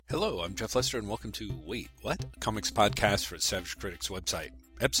Hello, I'm Jeff Lester, and welcome to Wait, What? A comics podcast for the Savage Critics website.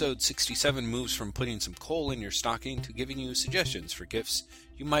 Episode 67 moves from putting some coal in your stocking to giving you suggestions for gifts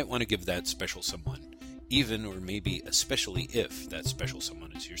you might want to give that special someone, even or maybe especially if that special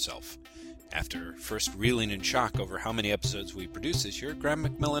someone is yourself. After first reeling in shock over how many episodes we produce this year, Graham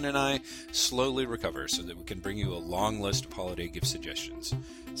McMillan and I slowly recover so that we can bring you a long list of holiday gift suggestions.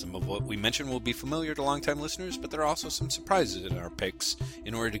 Some of what we mention will be familiar to longtime listeners, but there are also some surprises in our picks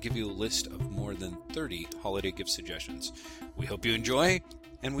in order to give you a list of more than 30 holiday gift suggestions. We hope you enjoy,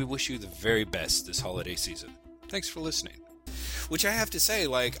 and we wish you the very best this holiday season. Thanks for listening. Which I have to say,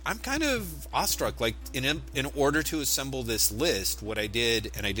 I'm kind of awestruck. In order to assemble this list, what I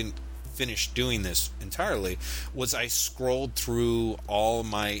did, and I didn't finish doing this entirely, was I scrolled through all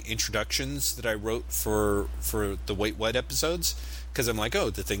my introductions that I wrote for the Wait What episodes, because I'm like,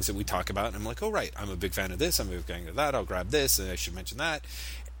 the things that we talk about, and I'm like, right, I'm a big fan of this, I'm a big fan of that, I'll grab this, and I should mention that.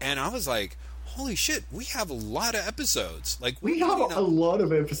 And I was like, holy shit, we have a lot of episodes. We have a lot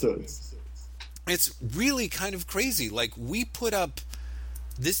of episodes. It's really kind of crazy. We put up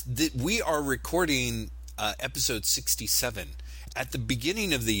this, we are recording episode 67. At the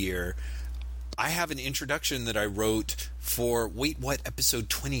beginning of the year, I have an introduction that I wrote for Wait What episode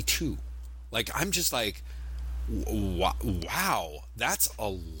 22. I'm just like, wow, that's a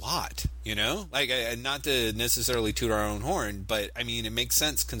lot, not to necessarily toot our own horn, but I mean, it makes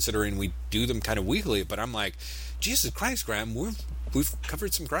sense considering we do them kind of weekly, but I'm like, Jesus Christ, Graham, we've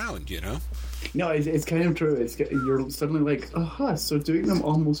covered some ground, No, it's kind of true. You're suddenly like, so doing them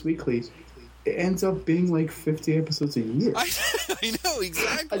almost weekly, it ends up being 50 episodes a year. I know,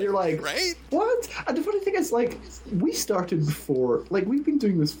 exactly. And you're like, right? What? And the funny thing is, we started before, we've been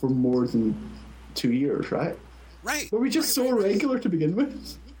doing this for more than 2 years, right? Right. Were we just regular to begin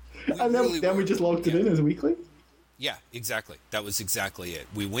with? And then we just locked it in as weekly? Yeah, exactly. That was exactly it.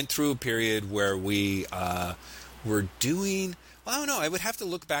 We went through a period where we were doing... Well, I don't know. I would have to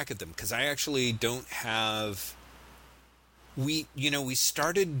look back at them, because I actually don't have... We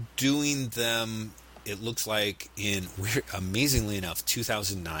started doing them, it looks like, amazingly enough,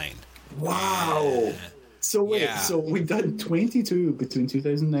 2009. Wow! So wait, so we did 22 between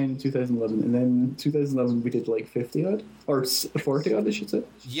 2009 and 2011, and then 2011 we did 50-odd? Or 40-odd, I should say?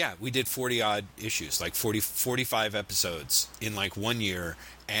 Yeah, we did 40-odd issues, 45 episodes in 1 year,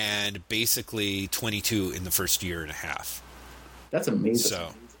 and basically 22 in the first year and a half. That's amazing.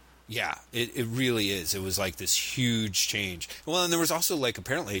 So... yeah, it really is. It was this huge change. Well, and there was also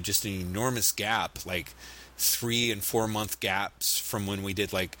apparently just an enormous gap, 3 and 4 month gaps from when we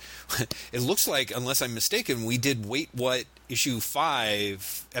did it looks like, unless I'm mistaken, we did Wait What issue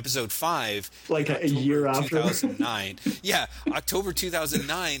 5, episode 5, a year after 2009. Yeah, October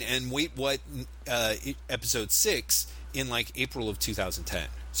 2009, and Wait What episode 6 in April of 2010.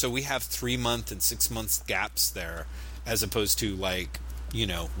 So we have 3 month and 6 month gaps there, as opposed to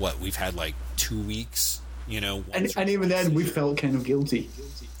we've had 2 weeks, and even then we felt kind of guilty.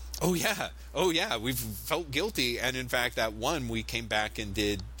 Oh yeah, we've felt guilty, and in fact that one we came back and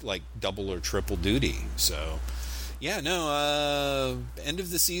did double or triple duty. So end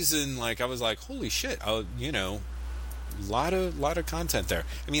of the season, I was like, holy shit, lot of content there.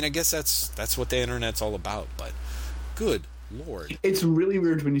 I mean, I guess that's what the internet's all about, but good Lord. It's really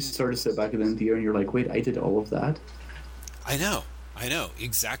weird when you sort of sit back at the end of the year and you're like, wait, I did all of that? I know,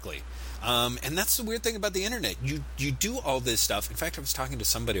 exactly. And that's the weird thing about the internet. You do all this stuff. In fact, I was talking to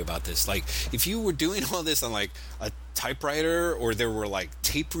somebody about this. If you were doing all this on a typewriter, or there were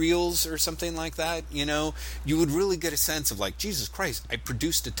tape reels or something like that, you would really get a sense of Jesus Christ, I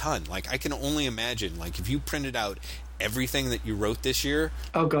produced a ton. I can only imagine, if you printed out everything that you wrote this year.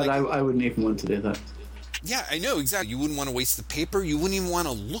 Oh God, I wouldn't even want to do that. Yeah, I know, exactly. You wouldn't want to waste the paper. You wouldn't even want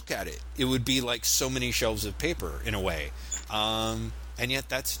to look at it. It would be so many shelves of paper in a way. And yet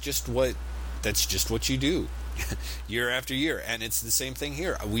that's just what you do year after year. And it's the same thing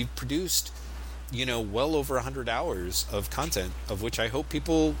here. We've produced, well over 100 hours of content, of which I hope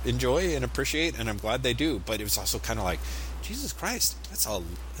people enjoy and appreciate, and I'm glad they do. But it was also kind of Jesus Christ, that's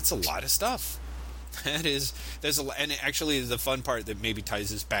a lot of stuff. And actually the fun part that maybe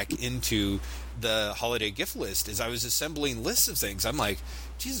ties us back into the holiday gift list is I was assembling lists of things. I'm like,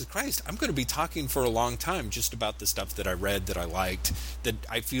 Jesus Christ, I'm going to be talking for a long time just about the stuff that I read, that I liked, that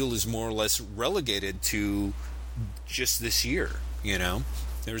I feel is more or less relegated to just this year,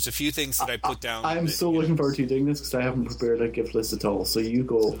 There's a few things that I put down. I'm still looking forward to you doing this, because I haven't prepared a gift list at all, so you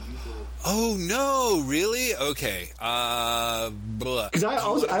go. Oh no, really? Okay. Because I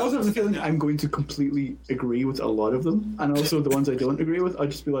also have the feeling I'm going to completely agree with a lot of them, and also the ones I don't agree with, I'll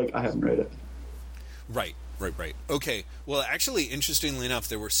just be like, I haven't read it. Right. Right. Okay. Well, actually, interestingly enough,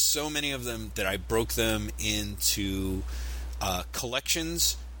 there were so many of them that I broke them into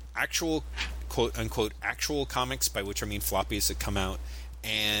collections, actual quote-unquote actual comics, by which I mean floppies that come out,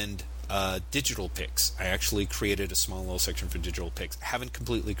 and digital picks. I actually created a small little section for digital picks. I haven't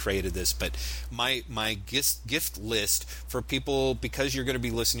completely created this, but my gift list for people, because you're going to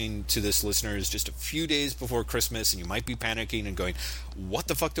be listening to this, listeners, just a few days before Christmas, and you might be panicking and going, what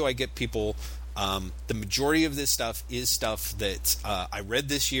the fuck do I get people? The majority of this stuff is stuff that I read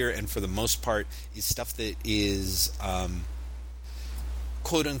this year, and for the most part is stuff that is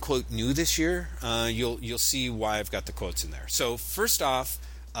quote unquote new this year. You'll see why I've got the quotes in there. So first off,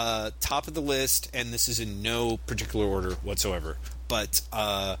 top of the list, and this is in no particular order whatsoever, but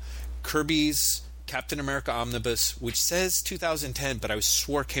Kirby's Captain America Omnibus, which says 2010, but I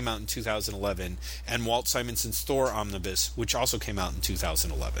swore came out in 2011, and Walt Simonson's Thor Omnibus, which also came out in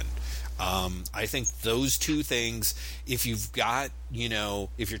 2011. I think those two things, if you've got,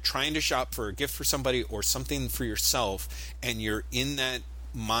 if you're trying to shop for a gift for somebody or something for yourself, and you're in that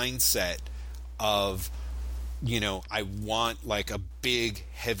mindset of, I want like a big,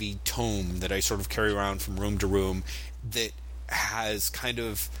 heavy tome that I sort of carry around from room to room that has kind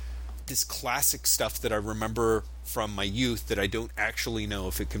of this classic stuff that I remember from my youth that I don't actually know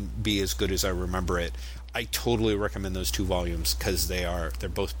if it can be as good as I remember it. I totally recommend those two volumes because they're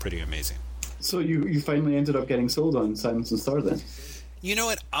both pretty amazing. So you finally ended up getting sold on Simonson's Thor then? You know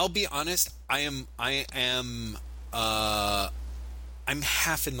what? I'll be honest. I'm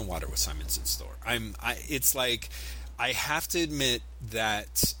half in the water with Simonson's Thor. It's like I have to admit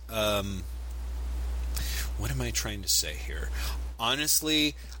that. What am I trying to say here?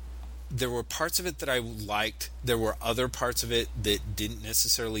 Honestly, there were parts of it that I liked. There were other parts of it that didn't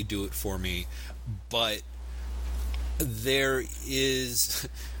necessarily do it for me. But there is...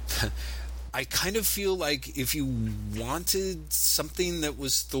 I kind of feel like if you wanted something that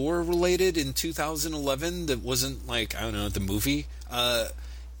was Thor related in 2011 that wasn't like, I don't know, the movie,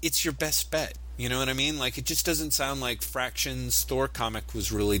 it's your best bet. You know what I mean? Like, it just doesn't sound like Fraction's Thor comic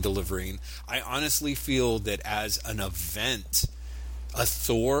was really delivering. I honestly feel that as an event, a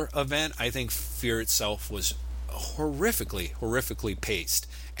Thor event, I think Fear itself was horrifically paced.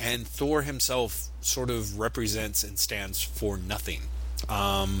 And Thor himself sort of represents and stands for nothing.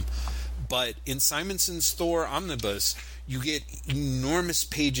 But in Simonson's Thor Omnibus, you get enormous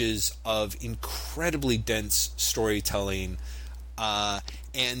pages of incredibly dense storytelling,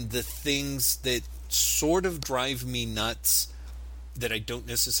 and the things that sort of drive me nuts that I don't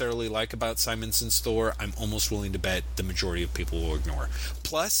necessarily like about Simonson's Thor, I'm almost willing to bet the majority of people will ignore.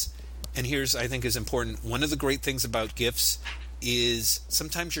 Plus, and here's, I think, is important, one of the great things about gifts is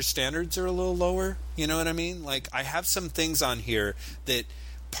sometimes your standards are a little lower. You know what I mean? Like, I have some things on here that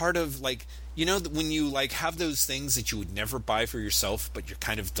part of, like, when you like have those things that you would never buy for yourself, but you're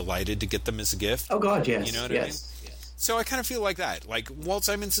kind of delighted to get them as a gift. Oh God, yes. You know what I mean? Yes. So I kind of feel like that. Like, Walt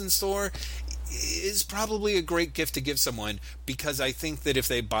Simonson's Thor is probably a great gift to give someone, because I think that if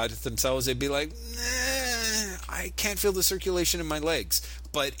they bought it themselves, they'd be like, nah, I can't feel the circulation in my legs.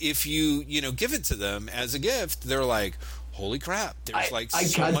 But if you give it to them as a gift, they're like, holy crap, there's I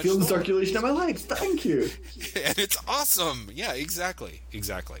can't feel the circulation in my legs, thank you. And it's awesome. Yeah, exactly.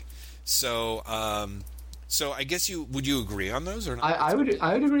 So I guess would you agree on those or not? I would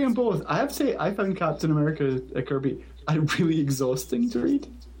agree on both. I have to say, I found Captain America Kirby really exhausting to read.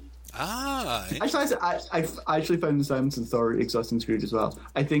 Actually, I actually found Simonson's Thor exhausting to read as well.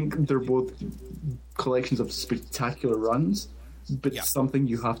 I think they're both collections of spectacular runs, but something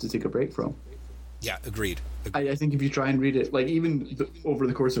you have to take a break from. Yeah, agreed. I think if you try and read it, like even over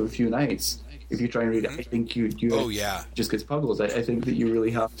the course of a few nights, if you try and read it, I think you just gets puzzled. I think that you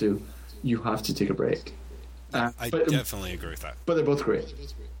really have to take a break. I definitely agree with that. But they're both great.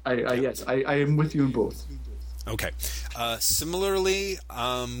 Yes, I am with you in both. Okay. Similarly,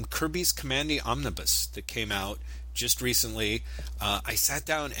 Kirby's Kamandi Omnibus that came out just recently, I sat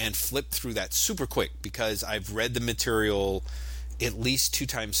down and flipped through that super quick because I've read the material at least 2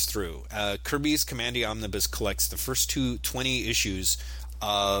 times through. Kirby's Kamandi Omnibus collects the first 20 issues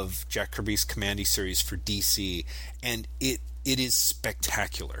of Jack Kirby's Kamandi series for DC, and it is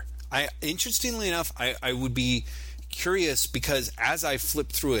spectacular. Interestingly enough, I would be curious because as I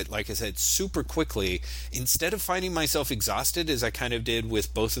flipped through it, like I said, super quickly, instead of finding myself exhausted as I kind of did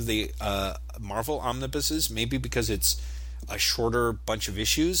with both of the Marvel omnibuses, maybe because it's a shorter bunch of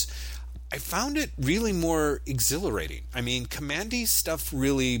issues, I found it really more exhilarating. I mean, Kamandi stuff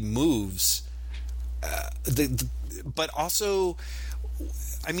really moves, but also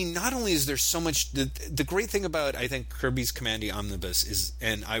I mean, not only is there so much, the great thing about, I think, Kirby's Kamandi Omnibus is,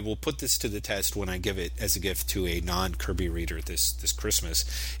 and I will put this to the test when I give it as a gift to a non-Kirby reader this Christmas,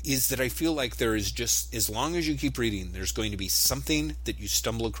 is that I feel like there is just, as long as you keep reading, there's going to be something that you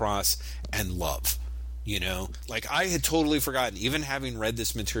stumble across and love. You know, like I had totally forgotten, even having read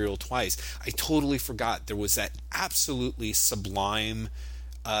this material twice, I totally forgot there was that absolutely sublime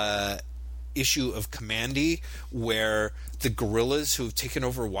issue of Kamandi where the guerrillas who have taken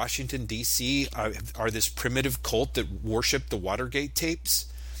over Washington, D.C. are this primitive cult that worship the Watergate tapes.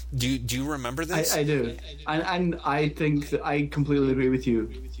 Do you remember this? I do. And I think that I completely agree with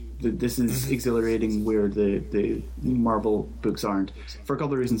you that this is exhilarating where the Marvel books aren't. For a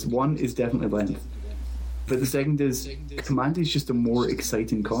couple of reasons. One is definitely length. But the second is Kamandi is just a more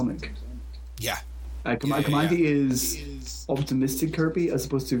exciting comic. Yeah. Kamandi is optimistic Kirby as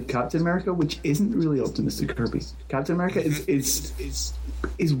opposed to Captain America, which isn't really optimistic Kirby. Captain America is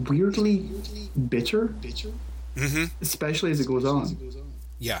weirdly bitter, especially as it goes on.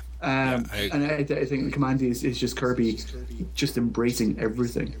 Yeah. And I think Kamandi is just Kirby just embracing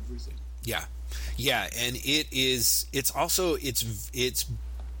everything. Yeah. Yeah, and it's also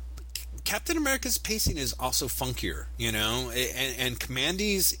Captain America's pacing is also funkier, you know, and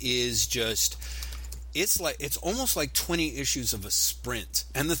Kamandi's is just, it's almost like 20 issues of a sprint.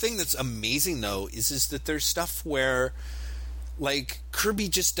 And the thing that's amazing though is that there's stuff where like Kirby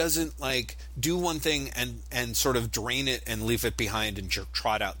just doesn't like do one thing and sort of drain it and leave it behind and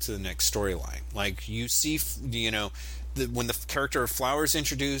trot out to the next storyline. Like you see, you know, when the character of Flower is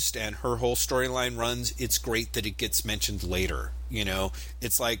introduced and her whole storyline runs, it's great that it gets mentioned later. You know,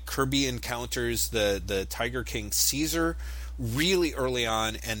 it's like Kirby encounters the Tiger King Caesar really early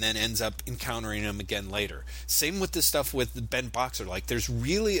on and then ends up encountering him again later. Same with the stuff with Ben Boxer. Like there's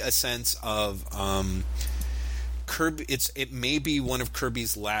really a sense of Kirby. It may be one of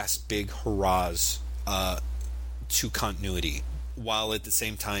Kirby's last big hurrahs to continuity, while at the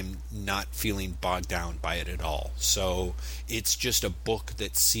same time not feeling bogged down by it at all. So it's just a book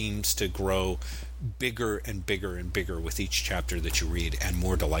that seems to grow bigger and bigger and bigger with each chapter that you read, and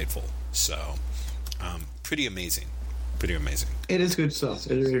more delightful. So pretty amazing. It is good stuff.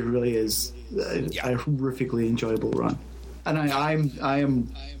 It really is a horrifically enjoyable run. And I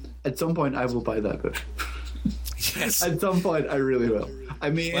am at some point I will buy that book. Yes. At some point I really will. I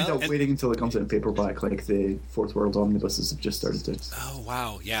may end up waiting until it comes out in paperback, like the Fourth World omnibuses have just started to. Oh,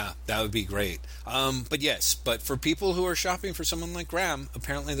 wow. Yeah, that would be great. But for people who are shopping for someone like Graham,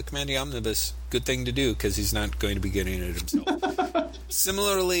 apparently the Kamandi Omnibus, good thing to do, because he's not going to be getting it himself.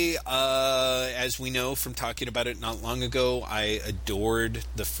 Similarly, as we know from talking about it not long ago, I adored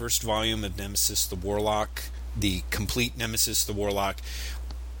the first volume of Nemesis the Warlock, the complete Nemesis the Warlock.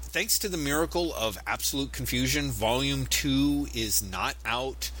 Thanks to the miracle of Absolute Confusion, Volume 2 is not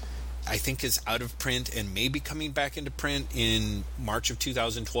out. I think is out of print and may be coming back into print in March of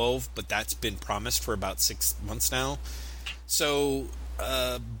 2012, but that's been promised for about 6 months now. So,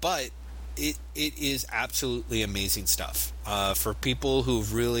 but it is absolutely amazing stuff. For people who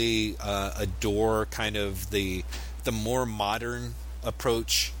really adore kind of the more modern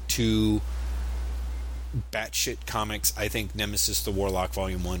approach to batshit comics, I think Nemesis the Warlock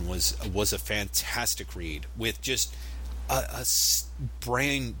Volume 1 was a fantastic read with just a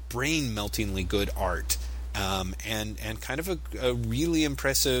brain-meltingly good art, and kind of a really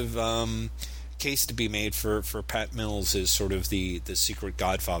impressive case to be made for Pat Mills as sort of the secret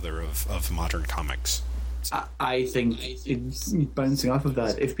godfather of modern comics. I think it's bouncing off of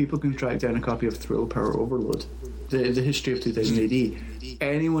that. If people can track down a copy of Thrill Power Overload, the history of 2000 AD,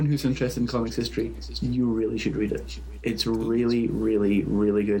 anyone who's interested in comics history, you really should read it. It's really, really,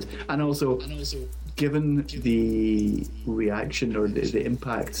 really good. And also, given the reaction or the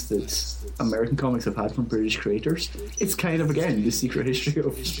impact that American comics have had from British creators, it's kind of, again, the secret history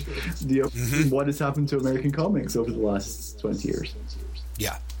of what has happened to American comics over the last 20 years.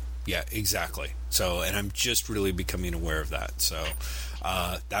 Yeah, exactly. So, and I'm just really becoming aware of that. So,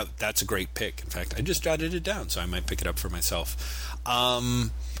 that's a great pick. In fact, I just jotted it down, so I might pick it up for myself.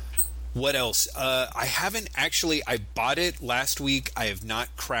 What else? I haven't actually. I bought it last week. I have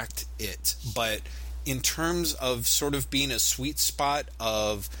not cracked it, but in terms of sort of being a sweet spot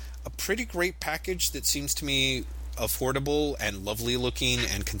of a pretty great package that seems to me affordable and lovely looking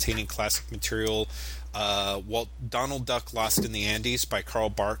and containing classic material. Donald Duck Lost in the Andes by Carl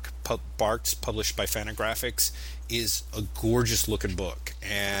Barks, published by Fantagraphics, is a gorgeous looking book.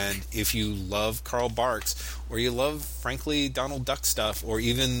 And if you love Carl Barks, or you love, frankly, Donald Duck stuff, or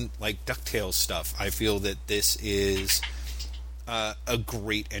even like DuckTales stuff, I feel that this is a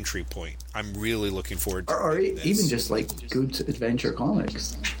great entry point. I'm really looking forward to or this. Even just like good adventure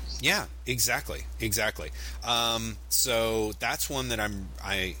comics. Yeah, exactly. So that's one that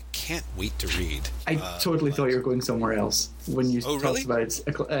I can't wait to read. I totally thought you were going somewhere else when you talked really? about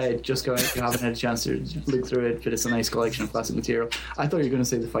just going. You haven't had a chance to look through it, but it's a nice collection of classic material. I thought you were going to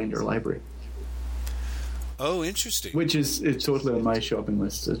say the Finder Library. Oh, interesting. Which is totally on my shopping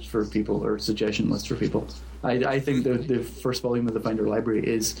list for people, or suggestion list for people. I think the first volume of the Finder Library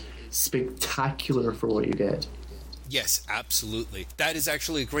is spectacular for what you get. Yes, absolutely. That is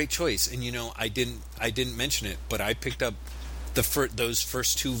actually a great choice. And I didn't mention it, but I picked up those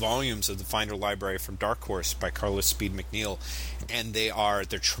first 2 volumes of the Finder Library from Dark Horse by Carlos Speed McNeil, and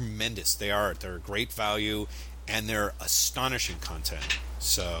they're tremendous. They're great value, and they're astonishing content.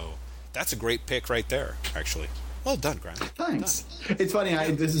 So that's a great pick right there, actually. Well done, Grant. Thanks. It's funny,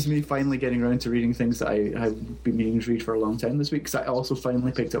 this is me finally getting around to reading things that I have been meaning to read for a long time this week, because I also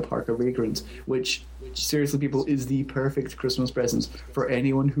finally picked up Hark a Vagrant, which, seriously, people, is the perfect Christmas present for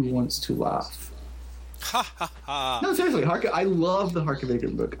anyone who wants to laugh. Ha ha ha. No, seriously, I love the Hark a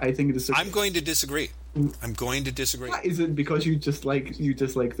Vagrant book. I think it is I'm going to disagree. Is it because you dislike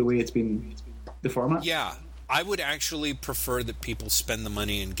the way it's been, the format? Yeah. I would actually prefer that people spend the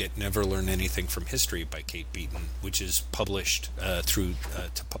money and get Never Learn Anything from History by Kate Beaton, which is published through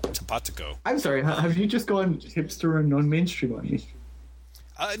Topatoco. I'm sorry, have you just gone hipster and non-mainstream on me?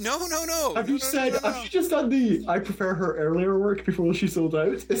 No. Have you just done the I prefer her earlier work before she sold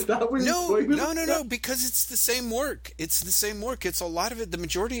out? Is that what you're going with? No, because it's the same work. It's a lot of it, the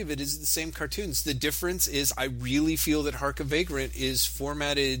majority of it is the same cartoons. The difference is I really feel that Hark a Vagrant is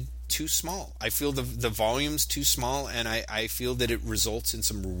formatted too small. I feel the volume's too small, and I feel that it results in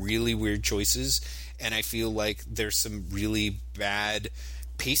some really weird choices, and I feel like there's some really bad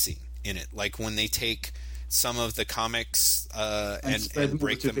pacing in it. Like when they take some of the comics and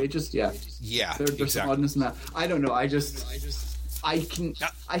break them. Pages? Yeah, there's exactly. Some oddness in that. I don't know. I can see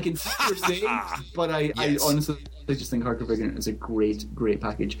what you're saying, but I honestly just think Hark a Vagrant is a great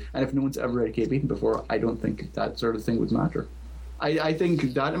package. And if no one's ever read Kate Beaton before, I don't think that sort of thing would matter. I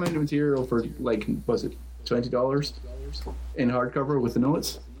think that amount of material for, like, was it $20 in hardcover with the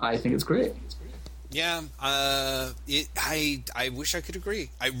notes? I think it's great. Yeah, I wish I could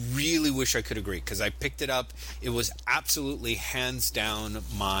agree. I really wish I could agree, because I picked it up. It was absolutely hands down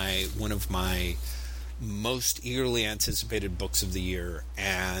one of my most eagerly anticipated books of the year,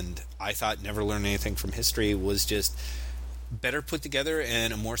 and I thought Never Learn Anything from History was just better put together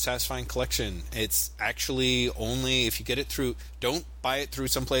and a more satisfying collection. It's actually only if you get it through, don't buy it through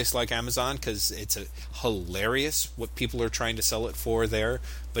someplace like Amazon, because it's hilarious what people are trying to sell it for there.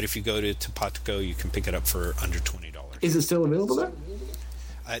 But if you go to Topatoco, you can pick it up for under $20. Is it still available there?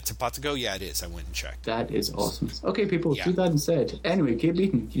 At Topatoco, yeah, it is. I went and checked. That is awesome. Okay, people, do that instead. Anyway, Kate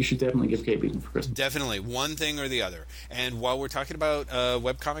Beaton. You should definitely give Kate Beaton for Christmas. Definitely. One thing or the other. And while we're talking about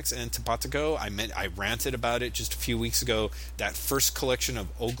webcomics and Topatoco, I ranted about it just a few weeks ago. That first collection of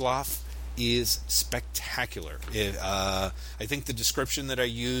Ogloff is spectacular. I think the description that I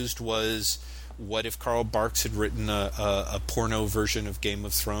used was, what if Carl Barks had written a porno version of Game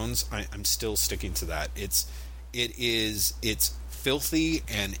of Thrones? I'm still sticking to that. It's filthy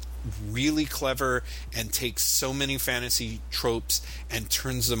and really clever, and takes so many fantasy tropes and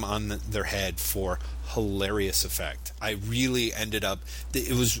turns them on their head for hilarious effect. I really ended up.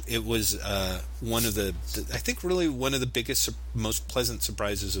 It was one of the I think really one of the biggest, most pleasant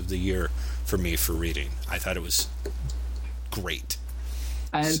surprises of the year for me for reading. I thought it was great.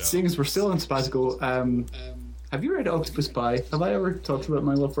 And seeing as we're still on Topatoco, have you read Octopus Spy? Have I ever talked about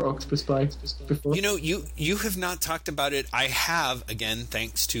my love for Octopus Spy before? You have not talked about it. I have, again,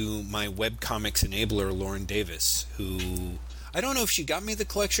 thanks to my webcomics enabler, Lauren Davis, who, I don't know if she got me the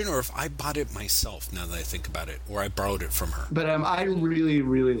collection or if I bought it myself, now that I think about it, or I borrowed it from her. But I really,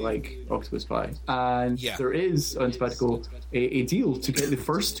 really like Octopus Spy. And there is, on Topatoco, a deal to get the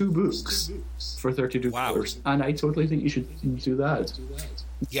first 2 books for $32. Wow. And I totally think you should do that.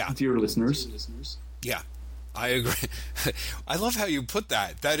 Yeah. Dear listeners. Yeah. I agree. I love how you put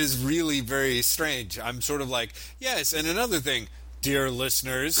that. That is really very strange. I'm sort of like, yes, and another thing, dear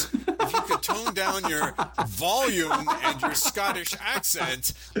listeners, if you could tone down your volume and your Scottish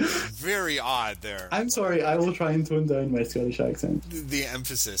accent, very odd there. I'm sorry, I will try and tone down my Scottish accent. The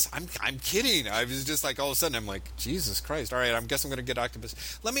emphasis. I'm kidding. I was just like, all of a sudden, I'm like, Jesus Christ. All right, I guess I'm going to get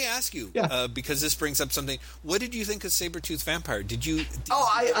Octopus. Let me ask you, because this brings up something. What did you think of Sabretooth Vampire?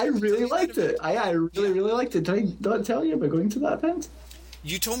 I really liked it. I really liked it. Did I not tell you about going to that event?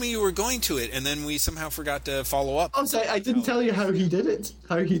 You told me you were going to it, and then we somehow forgot to follow up. Oh, sorry, I didn't tell you how he did it.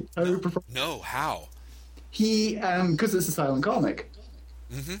 How he performed. No, how? He, because it's a silent comic,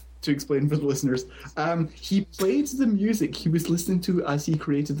 to explain for the listeners, he played the music he was listening to as he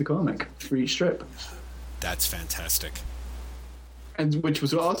created the comic for each strip. That's fantastic. And which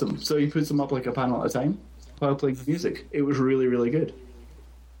was awesome. So he puts them up like a panel at a time while playing music. It was really, really good.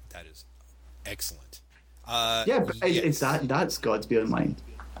 That is excellent. It's that's God's Be Online.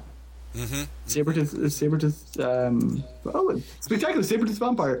 Sabretooth, spectacular Sabretooth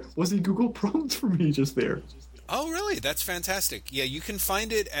Vampire was a Google prompt for me just there. Oh, really? That's fantastic. Yeah, you can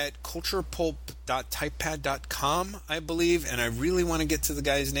find it at culturepulp.typepad.com, I believe, and I really want to get to the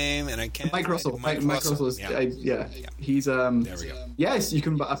guy's name, and I can't. Mike Russell. Mike Russell is, he's, there we go. Yes, you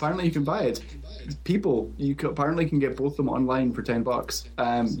can, apparently you can buy it. People, apparently can get both of them online for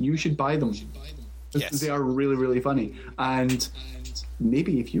 $10. You should buy them. Yes. They are really, really funny. And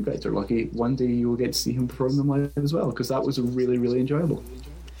maybe if you guys are lucky, one day you will get to see him perform them live as well, because that was really, really enjoyable.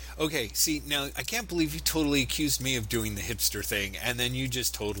 Okay, see, now, I can't believe you totally accused me of doing the hipster thing, and then you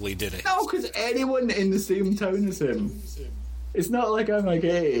just totally did it. No, because anyone in the same town as him. It's not like I'm like,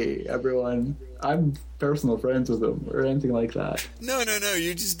 hey, everyone, I'm personal friends with him, or anything like that. No,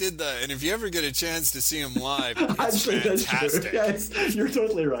 you just did that, and if you ever get a chance to see him live, it's fantastic. Yes, you're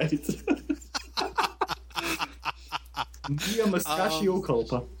totally right. Mia Mustachio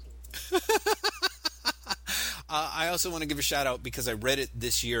Culpa. I also want to give a shout out because I read it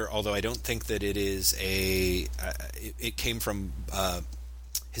this year, although I don't think that it is it came from,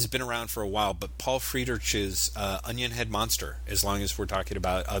 has been around for a while, but Paul Friedrich's Onion Head Monster, as long as we're talking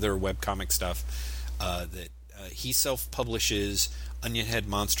about other webcomic stuff, that he self-publishes Onion Head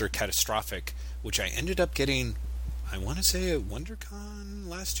Monster Catastrophic, which I ended up getting, I want to say at WonderCon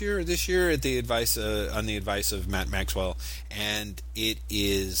last year or this year on the advice of Matt Maxwell, and it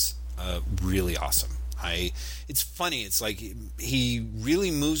is really awesome. It's funny. It's like he really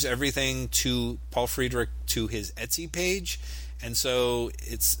moves everything to Paul Friedrich to his Etsy page, and so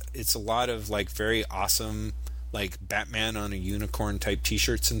it's a lot of like very awesome like Batman on a unicorn type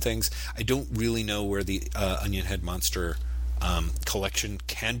T-shirts and things. I don't really know where the Onion Head Monster collection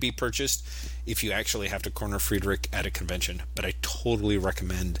can be purchased if you actually have to corner Friedrich at a convention, but I totally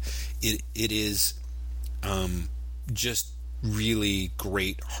recommend it. It is just really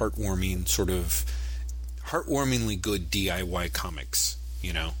great, heartwarmingly good DIY comics,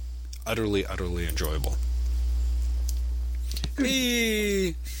 utterly enjoyable.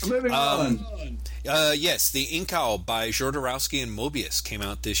 Moving on. Yes, The Ink Owl by Jodorowsky and Moebius came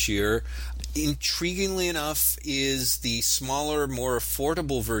out this year. Intriguingly enough, is the smaller, more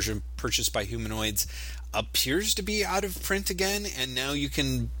affordable version purchased by Humanoids appears to be out of print again, and now you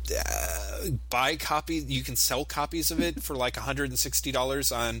can buy copies. You can sell copies of it for like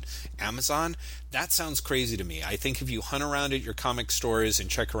 $160 on Amazon. That sounds crazy to me. I think if you hunt around at your comic stores and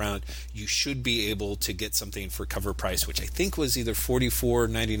check around, you should be able to get something for cover price, which I think was either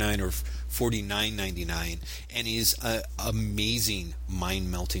 $44.99 or $49.99, and is amazing,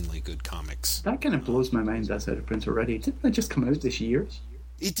 mind-meltingly good comics. That kind of blows my mind. That's out of print already. Didn't that just come out this year?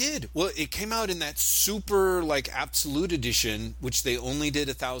 It did. Well, it came out in that super absolute edition, which they only did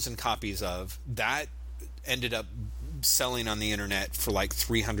 1,000 copies of. That ended up selling on the internet for like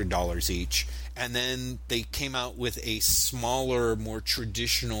 $300 each. And then they came out with a smaller, more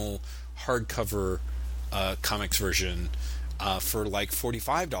traditional hardcover comics version for like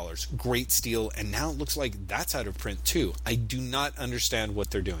 $45. Great steal. And now it looks like that's out of print too. I do not understand what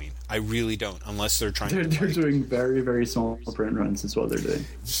they're doing. I really don't, unless they're trying to... They're doing very, very small print runs is what they're doing.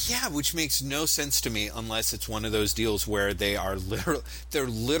 Yeah, which makes no sense to me unless it's one of those deals where they're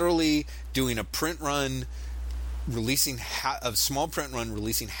literally doing a print run, releasing a small print run,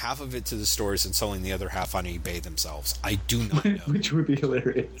 releasing half of it to the stores and selling the other half on eBay themselves. I do not know. Which would be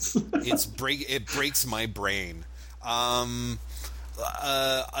hilarious. It breaks my brain. All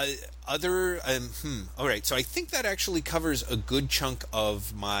right, so I think that actually covers a good chunk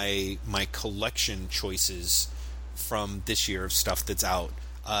of my collection choices from this year of stuff that's out.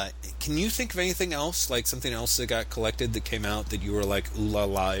 Can you think of anything else, like something else that got collected that came out that you were like ooh la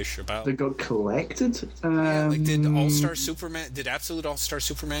la-ish about? That got collected? Yeah, like did Absolute All-Star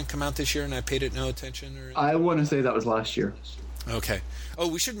Superman come out this year and I paid it no attention? Or I want to say that was last year. Okay. Oh,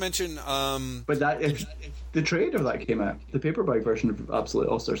 we should mention... but the trade of that came out. The paperback version of Absolute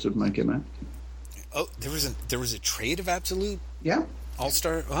All-Star Superman came out. Oh, there was a trade of Absolute? Yeah.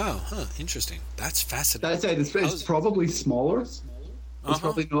 All-Star? Wow, interesting. That's fascinating. That's it. It's probably smaller. It's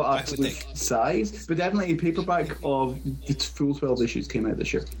probably not Absolute size, but definitely a paperback of the full 12 issues came out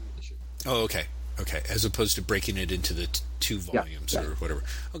this year. Oh, okay. Okay, as opposed to breaking it into the two volumes or whatever.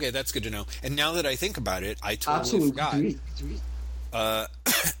 Okay, that's good to know. And now that I think about it, I totally forgot.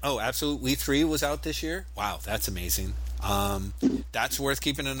 Absolutely 3 was out this year. Wow, that's amazing. That's worth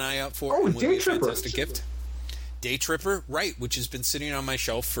keeping an eye out for. And would be a fantastic gift. Day Tripper, right, which has been sitting on my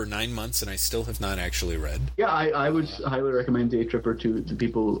shelf for 9 months and I still have not actually read. Yeah, I would highly recommend Day Tripper to the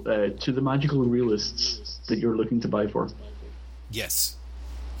people, to the magical realists that you're looking to buy for. Yes.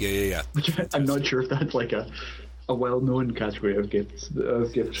 Yeah. Which I'm not sure if that's like a well-known category of gifts.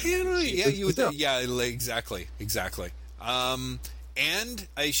 Exactly. And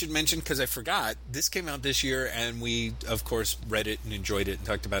I should mention, because I forgot, this came out this year, and we, of course, read it and enjoyed it and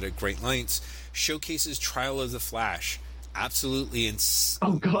talked about it at great lengths. Showcases Trial of the Flash. Absolutely insane.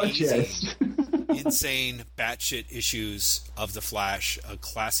 Oh, God, yes. Insane, batshit issues of the Flash. A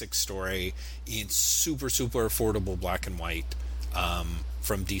classic story in super, super affordable black and white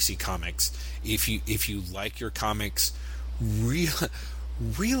from DC Comics. If you like your comics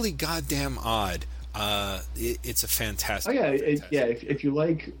really goddamn odd, it's a fantastic. If you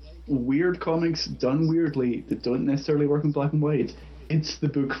like weird comics done weirdly that don't necessarily work in black and white, it's the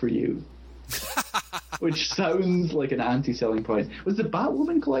book for you. Which sounds like an anti-selling point. Was the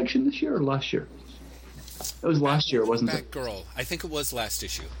Batwoman collection this year or last year? It was last year, wasn't it? Batgirl. I think it was last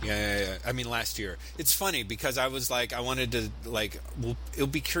issue. Yeah. I mean, last year. It's funny because I was like, I wanted to, it'll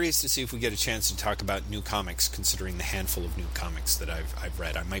be curious to see if we get a chance to talk about new comics, considering the handful of new comics that I've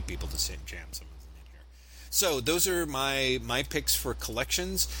read. I might be able to jam some of them in here. So those are my picks for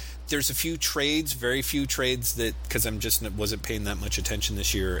collections. There's a few trades, very few trades that, because I'm just wasn't paying that much attention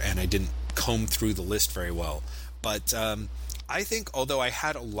this year, and I didn't comb through the list very well. But I think, although I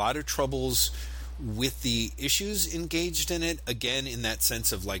had a lot of troubles with the issues engaged in it, again, in that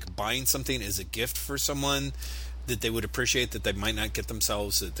sense of like buying something as a gift for someone that they would appreciate, that they might not get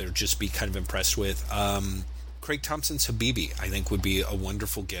themselves, that they'll just be kind of impressed with. Craig Thompson's Habibi, I think, would be a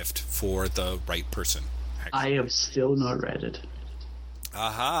wonderful gift for the right person. Actually. I have still not read it.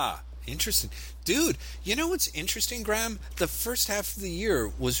 Aha. Interesting. Dude, you know what's interesting, Graham? The first half of the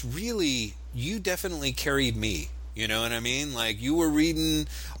year was really, you definitely carried me. You know what I mean? Like, you were reading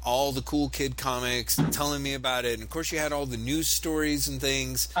all the cool kid comics and telling me about it. And, of course, you had all the news stories and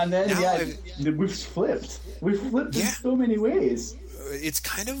things. And then, we've flipped. We've flipped in so many ways. It's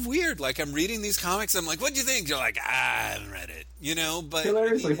kind of weird. Like, I'm reading these comics. I'm like, what do you think? You're like, I haven't read it. You know? But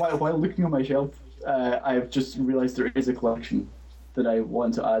hilariously, while looking on my shelf, I've just realized there is a collection that I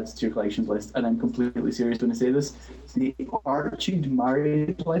want to add to your collections list. And I'm completely serious when I say this. The Archie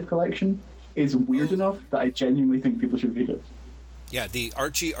Married Life collection is weird enough that I genuinely think people should read it. Yeah, the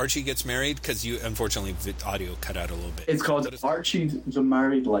Archie Gets Married, because you, unfortunately, the audio cut out a little bit. It's called Archie the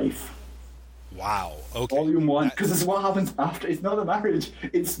Married Life. Wow. Okay. Volume 1, because it's what happens after. It's not the marriage.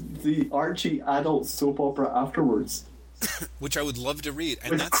 It's the Archie adult soap opera afterwards. Which I would love to read.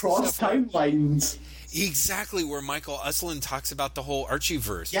 And with that's cross timelines. Exactly, where Michael Uslan talks about the whole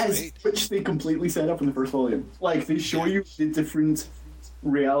Archieverse, yes, right? Which they completely set up in the first volume. Like, they show you the different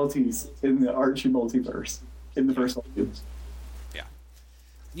realities in the Archie multiverse in the first volume. Yeah.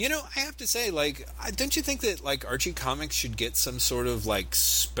 You know, I have to say, like, don't you think that, like, Archie Comics should get some sort of, like,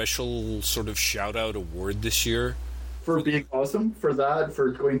 special sort of shout-out award this year? For being awesome, for that, for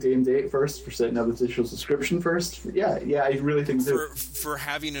going to AIM first, for setting up the digital subscription first. Yeah, I really think so. For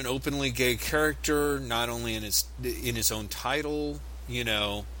having an openly gay character, not only in his own title, you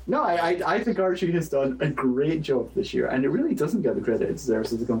know. No, I think Archie has done a great job this year, and it really doesn't get the credit it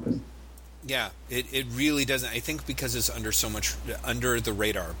deserves as a company. Yeah, it really doesn't. I think because it's under the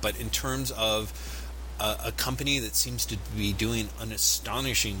radar. But in terms of a company that seems to be doing an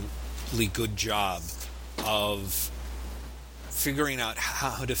astonishingly good job of figuring out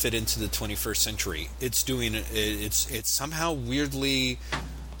how to fit into the 21st century, it's somehow weirdly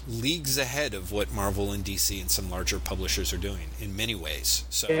leagues ahead of what Marvel and DC and some larger publishers are doing in many ways.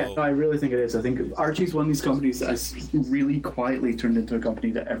 So yeah, no, I really think it is. I think Archie's one of these companies that has really quietly turned into a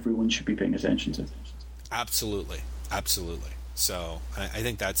company that everyone should be paying attention to. Absolutely. So I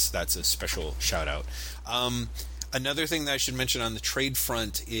think that's a special shout out. Another thing that I should mention on the trade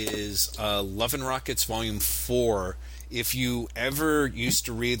front is Love and Rockets Volume 4. If you ever used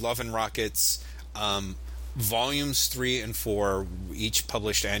to read Love and Rockets, Volumes 3 and 4, each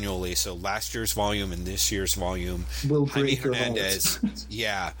published annually, so last year's volume and this year's volume, Jaime Hernandez,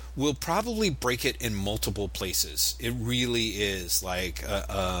 will probably break it in multiple places. It really is like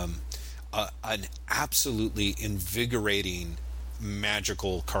an absolutely invigorating,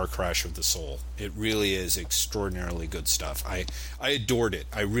 magical car crash of the soul. It really is extraordinarily good stuff. I adored it.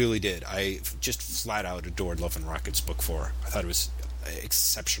 I really did. I just flat out adored Love and Rockets Book 4. I thought it was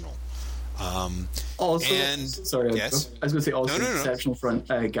exceptional. Also, and sorry, yes? I was going to say also no. exceptional front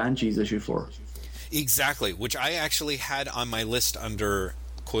Ganges issue 4. Exactly, which I actually had on my list under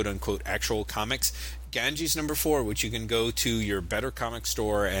quote-unquote actual comics. Ganges number 4, which you can go to your better comic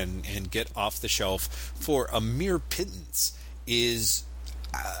store and get off the shelf for a mere pittance, is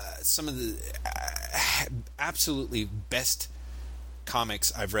some of the absolutely best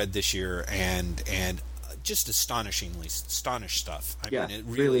comics I've read this year, and just astonishing stuff. I mean, it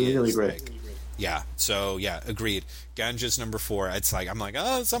really is great. Yeah, so agreed. Ganges number 4. It's like, I'm like,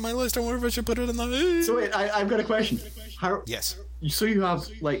 oh, it's on my list. I wonder if I should put it in the. So wait, I've got a question. Yes. So you have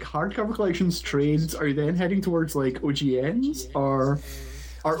like hardcover collections, trades. Are you then heading towards like OGNs, or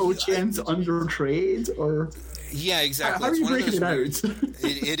are OGNs under trades, or? Yeah, exactly. How are you breaking it out?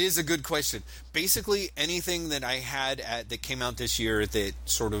 It is a good question. Basically, anything that I had that came out this year that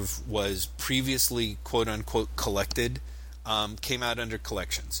sort of was previously quote unquote collected came out under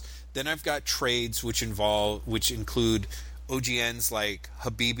collections. Then I've got trades which include OGNs like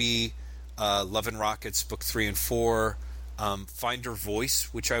Habibi, Love and Rockets Book 3 and 4, Finder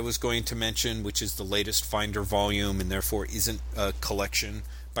Voice, which I was going to mention, which is the latest Finder volume and therefore isn't a collection,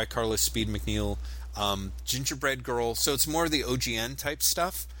 by Carla Speed McNeil. Gingerbread Girl, so it's more of the OGN type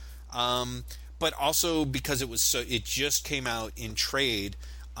stuff, but also because it just came out in trade.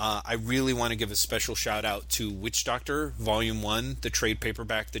 I really want to give a special shout out to Witch Doctor Volume 1, the trade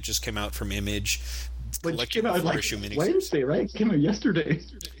paperback that just came out from Image. Which came out like Wednesday, right? It came out yesterday.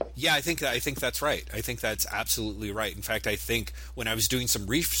 Yeah, I think that's right. I think that's absolutely right. In fact, I think when I was doing some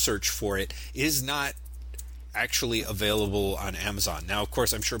research for it, it is not actually available on Amazon. Now, of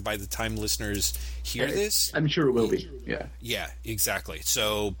course, I'm sure by the time listeners hear this, I'm sure it will be. Yeah, exactly.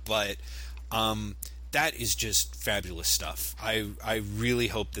 So, but that is just fabulous stuff. I really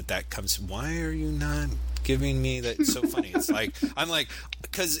hope that comes. Why are you not giving me that? It's so funny. It's like, I'm like,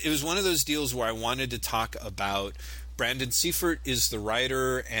 because it was one of those deals where I wanted to talk about Brandon Seifert is the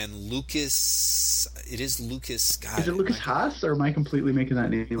writer, and Lucas. It is Lucas. God, is it Lucas Haas, or am I completely making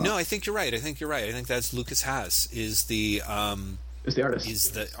that name up? No, I think you're right. I think that's Lucas Haas is the artist.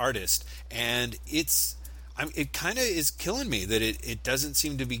 Is the artist, and it kind of is killing me that it doesn't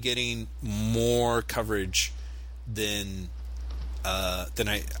seem to be getting more coverage than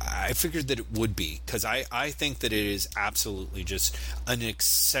I figured that it would be, because I think that it is absolutely just an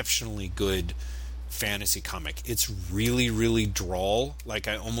exceptionally good fantasy comic. It's really, really droll. Like,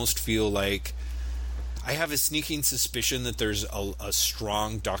 I almost feel like I have a sneaking suspicion that there's a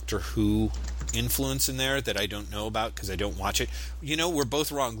strong Doctor Who influence in there that I don't know about because I don't watch it. You know, we're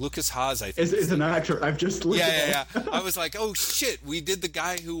both wrong. Lucas Haas, I think, is an actor. I've just looked. Yeah. I was like, oh shit, we did the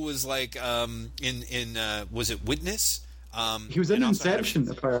guy who was like in was it Witness? He was in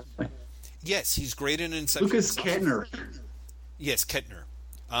Inception, apparently. Yes, he's great in Inception. Lucas Kettner. Yes, Kettner.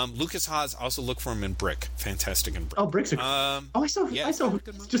 Lucas Haas, also look for him in Brick. Fantastic in Brick. Oh, Brick's I saw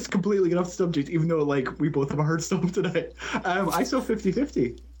just completely get off the subject, even though like we both have hard stuff today. I saw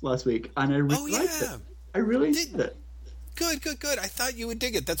 50-50 last week, and I really liked it. I really did it. Good. I thought you would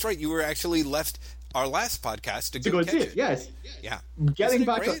dig it. That's right. You were actually left our last podcast to go see it. Yes. Yeah. Getting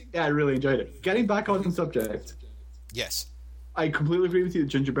back on, I really enjoyed it. Getting back on the subject. Yes. I completely agree with you. The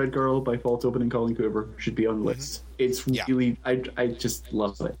Gingerbread Girl by Paul Tobin and Colin Cooper should be on the list. It's really, I just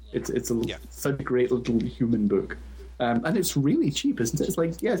love it. It's such a great little human book, and it's really cheap, isn't it? It's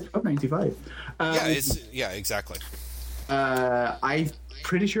like it's $12.95. Exactly. I'm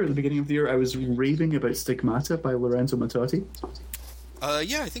pretty sure at the beginning of the year I was raving about Stigmata by Lorenzo Mattotti. I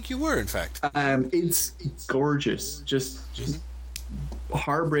think you were, in fact. It's gorgeous, just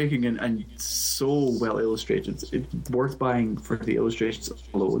heartbreaking and so well illustrated. It's worth buying for the illustrations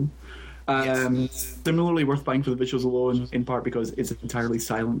alone. Similarly worth buying for the visuals alone, in part because it's an entirely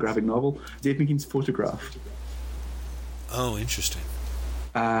silent graphic novel. Dave McKean's Photograph. Oh, interesting.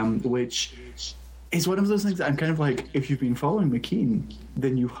 Which is one of those things that I'm kind of like, if you've been following McKean,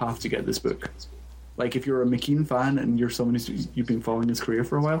 then you have to get this book. Like, if you're a McKean fan and you're someone you've been following his career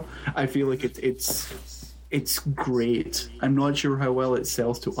for a while, I feel like it's great. I'm not sure how well it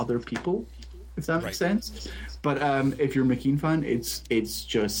sells to other people, if that makes sense. But if you're a McKean fan, it's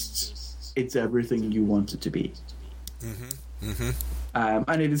everything you want it to be.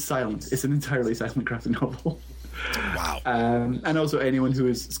 And it is silent. It's an entirely silent graphic novel. Wow. And also, anyone who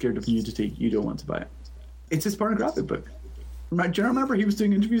is scared of nudity, you don't want to buy it. It's his pornographic book. Do you remember he was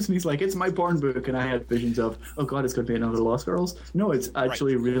doing interviews and he's like, it's my porn book, and I had visions of, oh god, it's going to be another Lost Girls. No, it's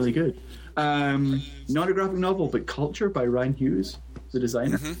actually really good. Not a graphic novel, but Culture by Ryan Hughes, the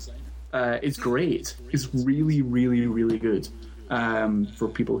designer. It's great. It's really, really, really good for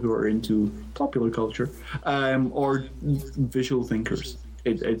people who are into popular culture or visual thinkers.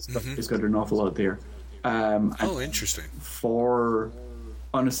 It's got an awful lot there. Interesting. For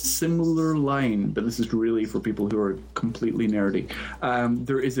on a similar line, but this is really for people who are completely nerdy.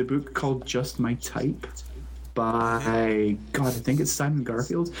 There is a book called Just My Type by, God, I think it's Simon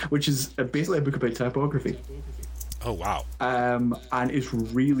Garfield, which is basically a book about typography. Oh, wow. And it's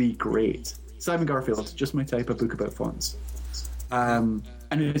really great. Simon Garfield, Just My Type, a book about fonts. And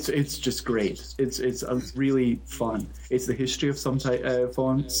it's just great. It's a really fun. It's the history of some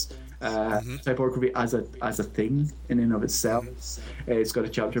fonts, typography as a thing in and of itself. It's got a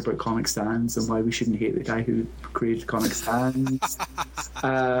chapter about Comic Sans and why we shouldn't hate the guy who created Comic Sans.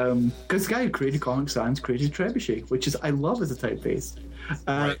 Because the guy who created Comic Sans created Trebuchet, which I love as a typeface.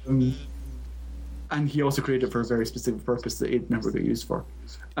 Right. And he also created it for a very specific purpose that it never got used for.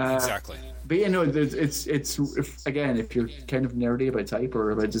 Exactly. But it's again, if you're kind of nerdy about type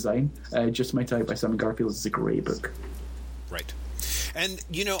or about design, Just My Type by Simon Garfield is a great book. Right. And,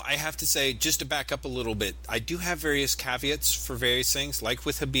 I have to say, just to back up a little bit, I do have various caveats for various things, like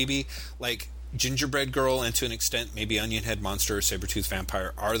with Habibi, like Gingerbread Girl, and to an extent, maybe Onion Head Monster or Sabretooth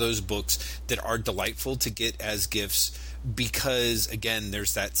Vampire are those books that are delightful to get as gifts because, again,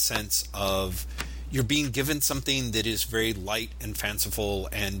 there's that sense of you're being given something that is very light and fanciful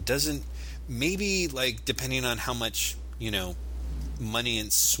and doesn't, maybe, like, depending on how much, money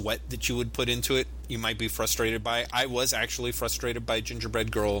and sweat that you would put into it, you might be frustrated by. I was actually frustrated by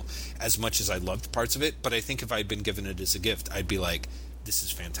Gingerbread Girl as much as I loved parts of it, but I think if I'd been given it as a gift, I'd be like, this is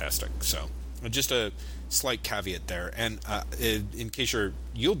fantastic. So just a slight caveat there. And in case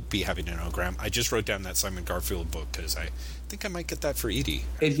you'll be having an anagram, I just wrote down that Simon Garfield book because I think I might get that for Edie.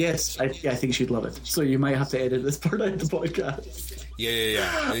 Yes, I think she'd love it. So you might have to edit this part out of the podcast.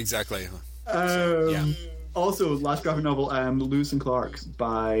 Yeah, exactly. Also, last graphic novel, Lewis and Clark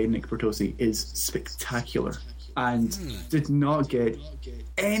by Nick Bertozzi is spectacular and did not get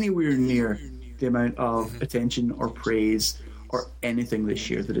anywhere near the amount of attention or praise or anything this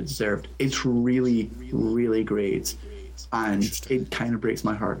year that it deserved. It's really, really great, and it kind of breaks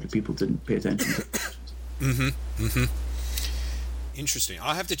my heart that people didn't pay attention to it. Interesting.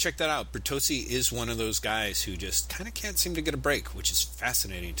 I'll have to check that out. Bertozzi is one of those guys who just kind of can't seem to get a break, which is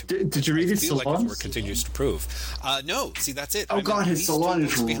fascinating to me. Did you read his Salon? Like his work continues to prove. No, see, that's it. God, his Salon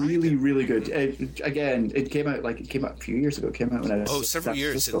is really, really good. It came out a few years ago. It came out when I was several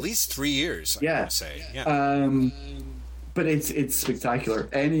years, at least 3 years. I would say. Yeah. But it's spectacular.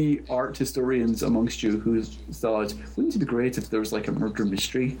 Any art historians amongst you who thought, wouldn't it be great if there was like a murder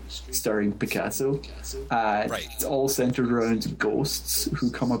mystery starring Picasso? Right. It's all centered around ghosts who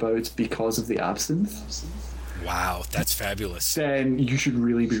come about because of the absinthe. Wow, that's fabulous. Then you should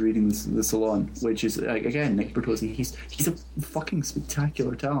really be reading the Salon, which is, again, Nick Bertozzi. He's a fucking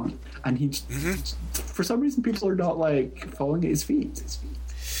spectacular talent. And for some reason, people are not falling at his feet.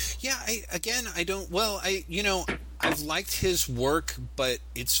 Yeah, I've liked his work, but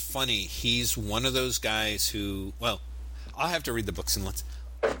it's funny. He's one of those guys who, I'll have to read the books and let's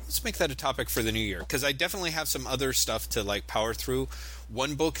make that a topic for the new year, because I definitely have some other stuff to power through.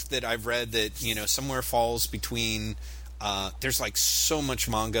 One book that I've read that, somewhere falls between, there's so much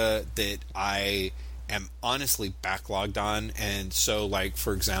manga that I am honestly backlogged on, and so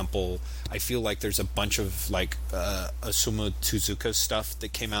for example, I feel like there's a bunch of Osamu Tezuka stuff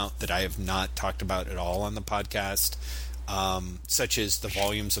that came out that I have not talked about at all on the podcast, such as the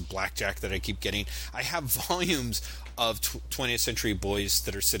volumes of Blackjack that I keep getting. I have volumes of 20th Century Boys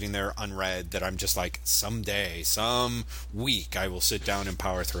that are sitting there unread that I'm just someday, some week, I will sit down and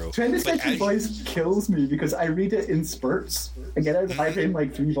power through. 20th Century Boys kills me because I read it in spurts. I get out of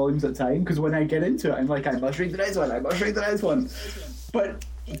in 3 volumes at a time, because when I get into it, I'm I must read the next one. But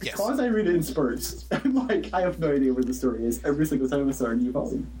because I read it in spurts, I'm I have no idea where the story is every single time I start a new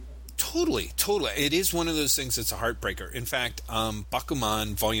volume. Totally. It is one of those things that's a heartbreaker. In fact,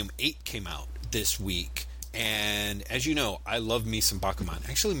 Bakuman Volume 8 came out this week. And as you know, I love me some Bakuman.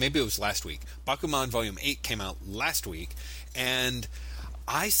 Actually, maybe it was last week. Bakuman Volume 8 came out last week, and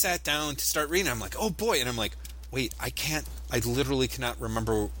I sat down to start reading. I'm like, oh boy. And I'm like, wait, I literally cannot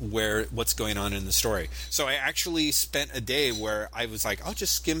remember what's going on in the story. So I actually spent a day where I was I'll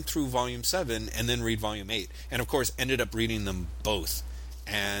just skim through Volume 7 and then read Volume 8. And of course, ended up reading them both.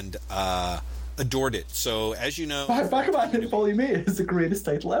 And adored it. So as you know... Bakuman Volume 8 is the greatest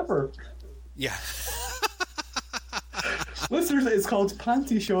title ever. Yeah. Listeners, it's called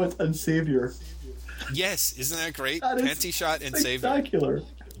Panty Shot and Savior. Yes, isn't that great? Panty Shot and Savior. Spectacular.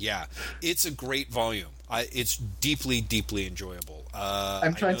 Yeah, it's a great volume. It's deeply, deeply enjoyable.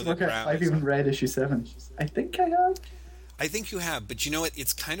 I'm trying to work out if I've even read issue 7. I think I have. I think you have, but you know what?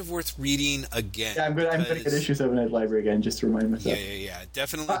 It's kind of worth reading again. Yeah, I'm going to get issue 7 at library again just to remind myself. Yeah.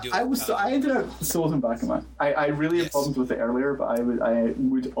 Definitely do it. I ended up sold him back in mine. I really had problems with it earlier, but I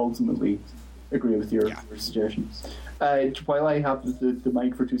would ultimately agree with your suggestions. While I have the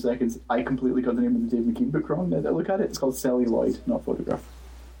mic for 2 seconds, I completely got the name of the Dave McKean book wrong. Now that I look at it, it's called Celluloid, not Photograph.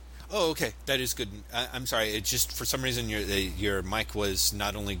 Oh, okay. That is good. I'm sorry. It just, for some reason, your mic was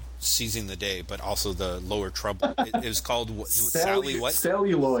not only seizing the day, but also the lower treble. It was called Sally what?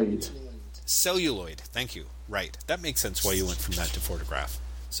 Celluloid. Celluloid. Thank you. Right. That makes sense why you went from that to Photograph.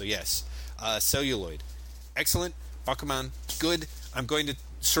 So, yes. Celluloid. Excellent. Bakuman. Good. I'm going to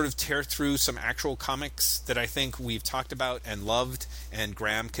sort of tear through some actual comics that I think we've talked about and loved, and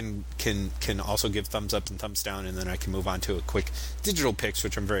Graham can also give thumbs up and thumbs down, and then I can move on to a quick digital picks,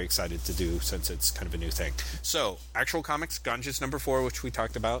 which I'm very excited to do since it's kind of a new thing. So, actual comics, Ganges number 4, which we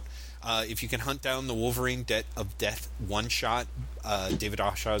talked about. If you can hunt down the Wolverine Debt of Death one-shot, David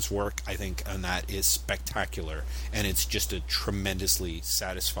Ashaw's work, I think, on that is spectacular, and it's just a tremendously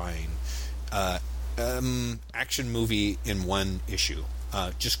satisfying action movie in one issue.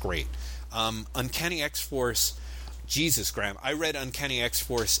 Just great. Uncanny X-Force, Jesus, Graham. I read Uncanny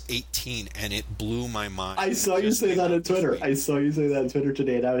X-Force 18, and it blew my mind. I saw you say that on Twitter.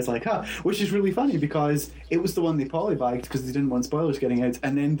 Today, and I was like, which is really funny because it was the one they polybagged because they didn't want spoilers getting out,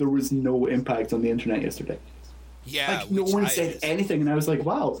 and then there was no impact on the internet yesterday. Yeah. Like, no one said anything, and I was like,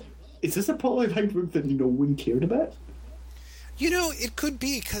 wow, is this a polybagged book that no one cared about? You know, it could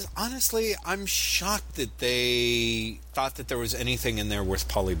be, because honestly, I'm shocked that they thought that there was anything in there worth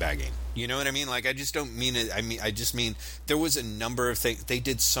polybagging. You know what I mean? Like, I just don't mean it. I just mean there was a number of things. He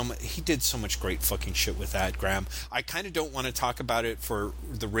did so much great fucking shit with that, Graham. I kind of don't want to talk about it for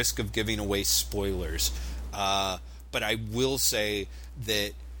the risk of giving away spoilers. But I will say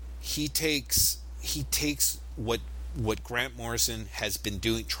that he takes what Grant Morrison has been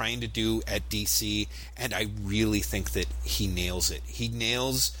trying to do at DC, and I really think that he nails it. He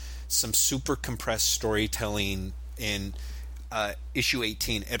nails some super compressed storytelling in issue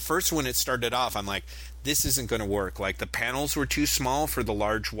 18. At first, when it started off, I'm like, this isn't going to work. Like, the panels were too small for the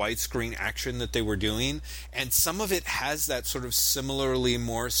large widescreen action that they were doing, and some of it has that sort of similarly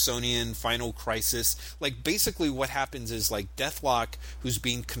Morrisonian Final Crisis. Like, basically what happens is, like, Deathlock, who's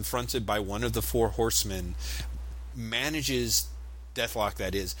being confronted by one of the Four Horsemen, manages to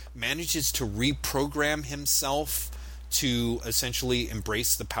reprogram himself to essentially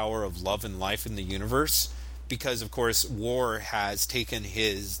embrace the power of love and life in the universe, because of course war has taken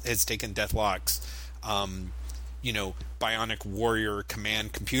Deathlock's bionic warrior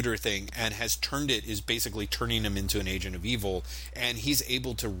command computer thing and is basically turning him into an agent of evil, and he's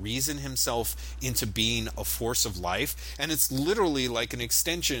able to reason himself into being a force of life, and it's literally like an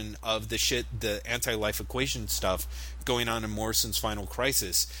extension of the anti-life equation stuff going on in Morrison's Final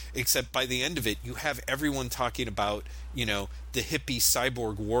Crisis, except by the end of it you have everyone talking about the hippie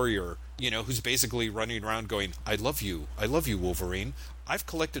cyborg warrior who's basically running around going, I love you Wolverine, I've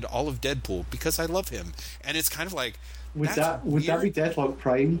collected all of Deadpool because I love him. And it's kind of like, would that be Deathlock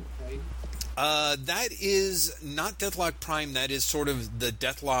Prime? That is not Deathlock Prime. That is sort of the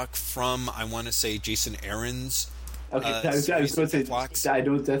Deathlock from, I want to say, Jason Aaron's. Okay, I was going to say, I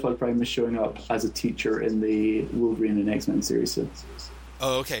know Deathlock Prime is showing up as a teacher in the Wolverine and X-Men series. So.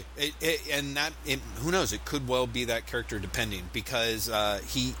 Oh, okay. Who knows? It could well be that character, depending, because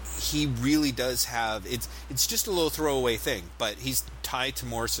he really does have it's just a little throwaway thing, but he's tied to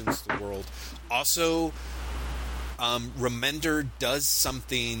Morrison's The World. Also, Remender does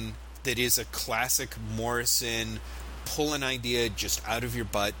something that is a classic Morrison: pull an idea just out of your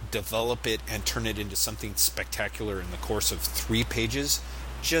butt, develop it, and turn it into something spectacular in the course of 3 pages.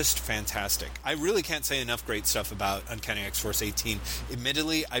 Just fantastic. I really can't say enough great stuff about Uncanny X-Force 18.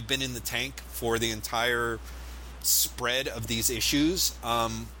 Admittedly, I've been in the tank for the entire spread of these issues,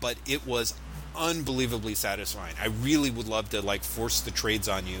 but it was unbelievably satisfying. I really would love to force the trades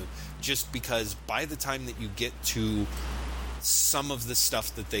on you, just because by the time that you get to some of the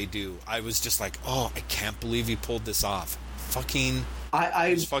stuff that they do, I was just like, oh, I can't believe he pulled this off. It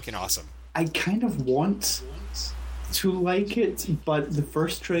was fucking awesome. I kind of want to like it, but the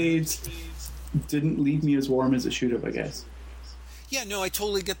first trades didn't leave me as warm as it should have, I guess. Yeah, no, I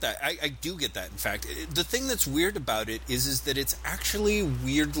totally get that. I do get that, in fact. The thing that's weird about it is that it's actually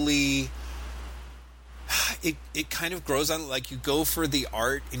weirdly... It kind of grows on, you go for the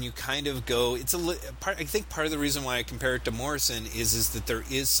art and you kind of go... I think part of the reason why I compare it to Morrison is that there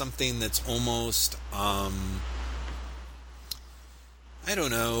is something that's almost... I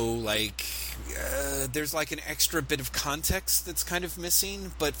don't know, there's like an extra bit of context that's kind of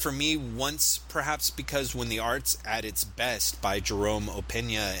missing. But for me, once, perhaps because when the art's at its best by Jerome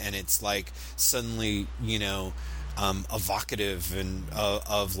Opeña, and it's like suddenly, evocative and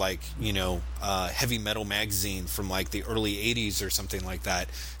of like, Heavy Metal magazine from like the early 80s or something like that.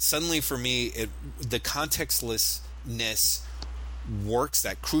 Suddenly for me, the contextlessness works.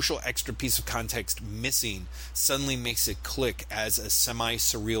 That crucial extra piece of context missing suddenly makes it click as a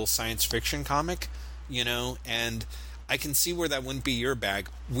semi-surreal science fiction comic, and I can see where that wouldn't be your bag.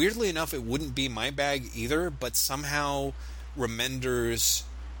 Weirdly enough, it wouldn't be my bag either, but somehow Remender's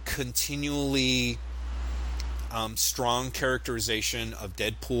continually strong characterization of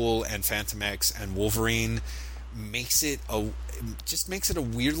Deadpool and Phantom X and Wolverine makes it a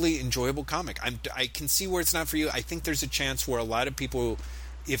weirdly enjoyable comic. I can see where it's not for you. I think there's a chance where a lot of people,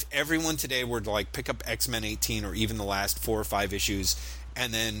 if everyone today were to like pick up X-Men 18 or even the last 4 or 5 issues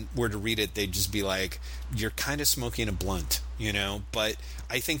and then were to read it, they'd just be like, you're kind of smoking a blunt, But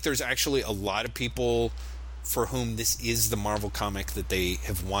I think there's actually a lot of people for whom this is the Marvel comic that they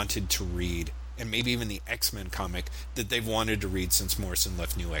have wanted to read, and maybe even the X-Men comic that they've wanted to read since Morrison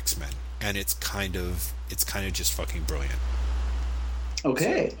left New X-Men. And it's kind of just fucking brilliant.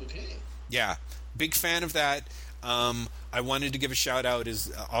 Okay. Yeah, big fan of that. I wanted to give a shout out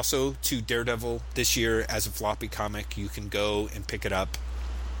also to Daredevil this year as a floppy comic. You can go and pick it up,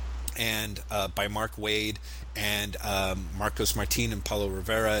 and by Mark Waid and Marcos Martin and Paulo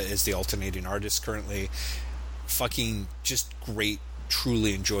Rivera is the alternating artist currently. Fucking just great,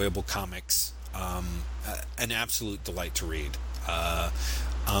 truly enjoyable comics. An absolute delight to read.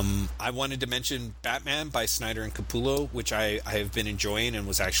 I wanted to mention Batman by Snyder and Capullo, which I have been enjoying and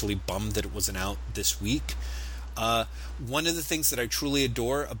was actually bummed that it wasn't out this week. One of the things that I truly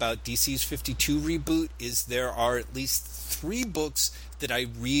adore about DC's 52 reboot is there are at least 3 books that I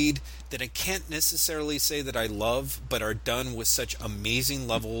read that I can't necessarily say that I love, but are done with such amazing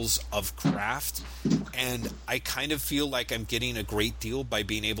levels of craft, and I kind of feel like I'm getting a great deal by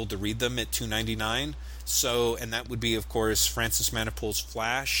being able to read them at $2.99. So, and that would be, of course, Francis Manapul's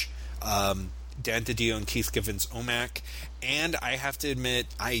Flash, Dan DiDio and Keith Given's OMAC, and I have to admit,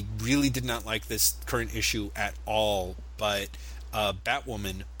 I really did not like this current issue at all, but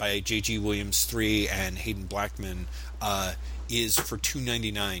Batwoman by J.G. Williams 3 and Hayden Blackman is for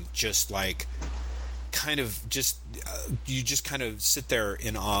 $2.99, just like you just kind of sit there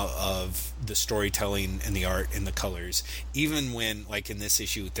in awe of the storytelling and the art and the colors, even when, like in this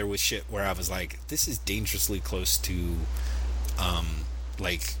issue, there was shit where I was like, this is dangerously close to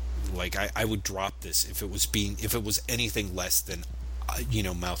I would drop this if it was anything less than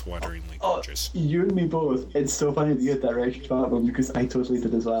mouth-wateringly gorgeous. You and me both. It's so funny that you had that reaction to Batman, because I totally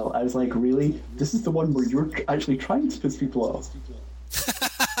did as well. I was like, really? This is the one where you're actually trying to piss people off? Did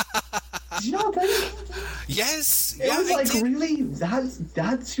you not think? Yes. It was like, really?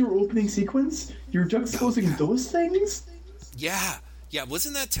 That's your opening sequence? You're juxtaposing those things? Yeah. Yeah,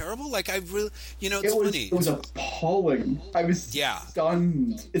 wasn't that terrible? Like, I really, it's funny. It was appalling. I was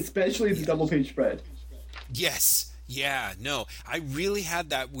stunned, especially the double-page spread. Yes. Yeah, no, I really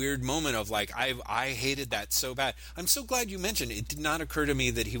had that weird moment of like, I hated that so bad. I'm so glad you mentioned it. It did not occur to me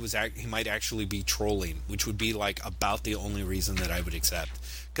that he might actually be trolling, which would be like about the only reason that I would accept,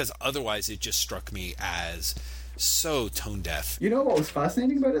 because otherwise it just struck me as so tone deaf. You know what was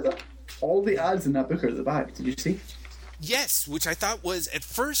fascinating about it though? All the ads in that book are at the back. Did you see? Yes, which I thought was, at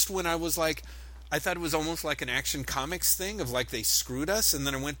first when I was like, I thought it was almost like an Action Comics thing of like they screwed us, and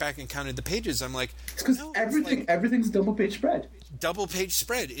then I went back and counted the pages. I'm like, it's because everything's double page spread. Double page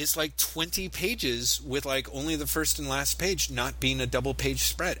spread is like 20 pages with like only the first and last page not being a double page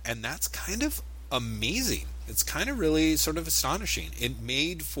spread, and that's kind of amazing. It's kind of really sort of astonishing. It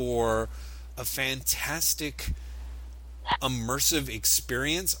made for a fantastic immersive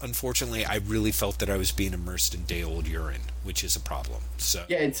experience. Unfortunately, I really felt that I was being immersed in day-old urine, which is a problem. So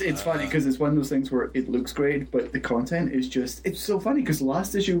yeah, it's funny because it's one of those things where it looks great, but the content is just, it's so funny because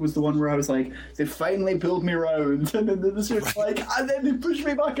last issue was the one where I was like, they finally pulled me around, and then this year's like, and then they pushed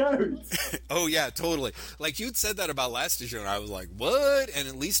me back out. Oh yeah, totally. Like you'd said that about last issue, and I was like, what? And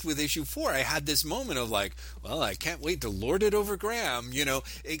at least with issue 4, I had this moment of like, well, I can't wait to lord it over Graham,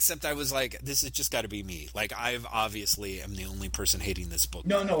 except I was like, this has just got to be me. Like, I've obviously am the only person hating this book.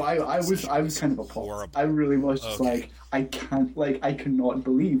 No, I was kind of appalled. Horrible. I really was just like, I cannot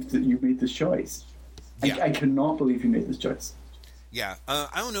believe that you made this choice. Yeah. I cannot believe you made this choice. Yeah, I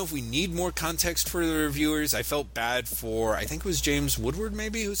don't know if we need more context for the reviewers. I felt bad for, I think it was James Woodward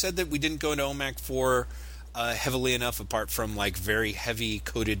maybe, who said that we didn't go into OMAC for heavily enough, apart from like very heavy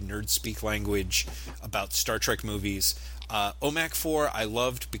coded nerd speak language about Star Trek movies. OMAC 4 I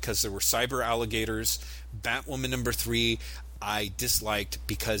loved because there were cyber alligators. Batwoman number 3 I disliked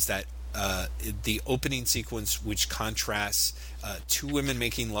because that the opening sequence, which contrasts two women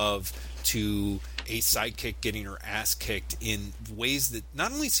making love to a sidekick getting her ass kicked in ways that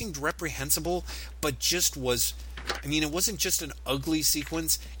not only seemed reprehensible, but just was, I mean, it wasn't just an ugly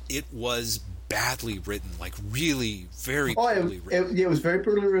sequence, it was badly written, like really very poorly written. It was very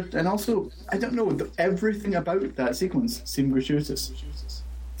poorly written, and also, I don't know, everything about that sequence seemed gratuitous.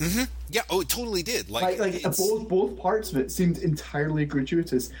 Mm-hmm. Yeah, it totally did. Like both parts of it seemed entirely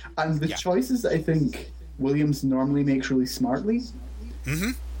gratuitous, and the choices that I think Williams normally makes really smartly.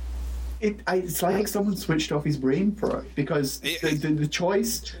 Mm-hmm. It's like someone switched off his brain for it, because the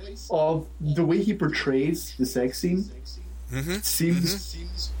choice of the way he portrays the sex scene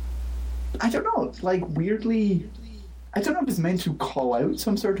seems, I don't know, like weirdly, I don't know if it's meant to call out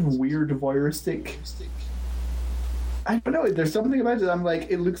some sort of weird voyeuristic. I don't know. There's something about it. I'm like,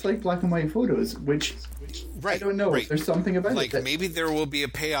 it looks like black and white photos, which I don't know. Right. There's something about it. Like maybe there will be a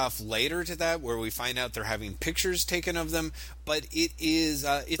payoff later to that, where we find out they're having pictures taken of them. But it is,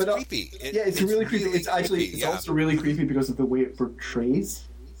 it's creepy. It's really creepy. It's actually, it's also really creepy because of the way it portrays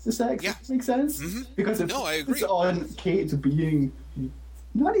the sex. Yeah, makes sense. Mm-hmm. Because I agree. It's on Kate being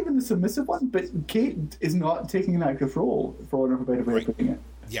not even the submissive one, but Kate is not taking an active role, for want of a better way of putting it.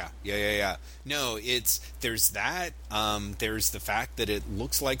 Yeah. No, there's that. There's the fact that it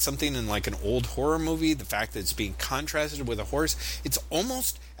looks like something in like an old horror movie. The fact that it's being contrasted with a horse. It's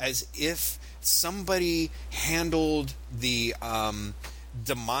almost as if somebody handled the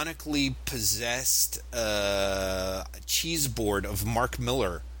demonically possessed cheese board of Mark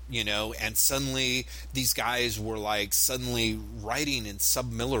Miller, you know, and suddenly these guys were like suddenly writing in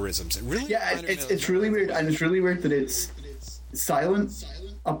sub-Millerisms. It really, it's really weird, and it's really weird that it's silent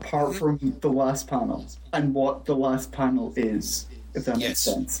apart from the last panel and what the last panel is, if that makes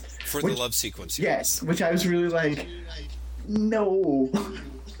sense. For the love sequence. Yes, which I was really like, no,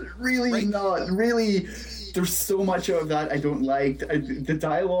 really not. Really, there's so much of that I don't like. The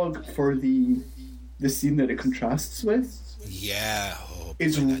dialogue for the scene that it contrasts with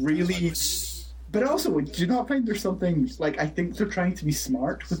is really... But also, do you not find there's something, like, I think they're trying to be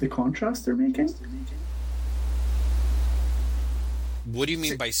smart with the contrast they're making? What do you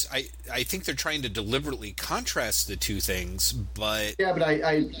mean by... I think they're trying to deliberately contrast the two things, but... Yeah, but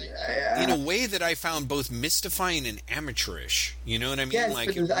I in a way that I found both mystifying and amateurish. You know what I mean? Yes,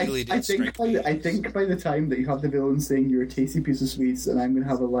 like, it really did strike me. I think by the time that you have the villain saying, you're a tasty piece of sweets and I'm going to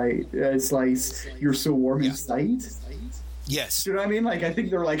have a slice, you're so warm inside. Yes. Do you know what I mean? Like, I think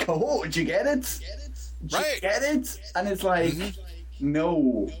they're like, oh, did you get it? Did you get it? And it's like,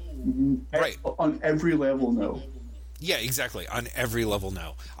 no. Right. On every level, no. Yeah, exactly. On every level,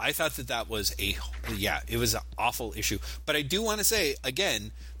 no. I thought that was it was an awful issue. But I do want to say,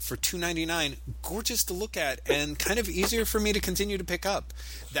 again, for $2.99, gorgeous to look at and kind of easier for me to continue to pick up.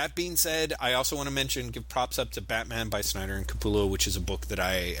 That being said, I also want to give props up to Batman by Snyder and Capullo, which is a book that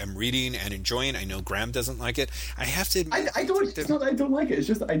I am reading and enjoying. I know Graham doesn't like it. I have to admit... It's not that I don't like it. It's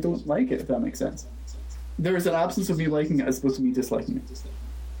just I don't like it, if that makes sense. There is an absence of me liking it as opposed to me disliking it.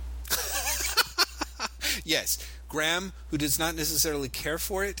 Yes. Graham, who does not necessarily care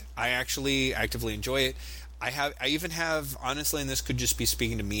for it, I actually actively enjoy it. I even have, honestly, and this could just be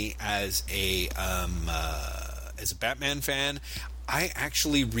speaking to me as a Batman fan, I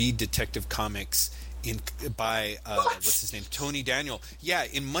actually read Detective Comics by what's his name, Tony Daniel. Yeah,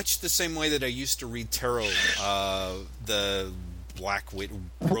 in much the same way that I used to read Tarot, the Black Witch,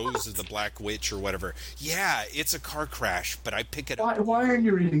 Rose of the Black Witch, or whatever. Yeah, it's a car crash, but I pick it up. Why aren't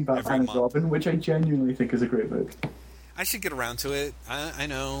you reading Batman and Robin, which I genuinely think is a great book? I should get around to it. I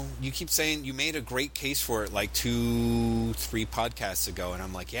know. You keep saying you made a great case for it like 2-3 podcasts ago, and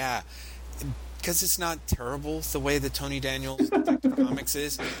I'm like, yeah, because it's not terrible the way that Tony Daniel's Detective Comics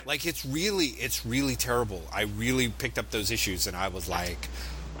is. Like, it's really terrible. I really picked up those issues, and I was like,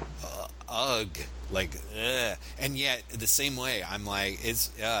 ugh. Like, ugh. And yet, the same way, I'm like, it's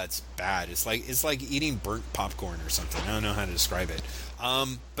bad. It's like eating burnt popcorn or something. I don't know how to describe it.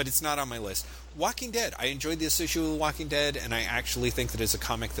 But it's not on my list. Walking Dead. I enjoyed this issue of Walking Dead, and I actually think that it's a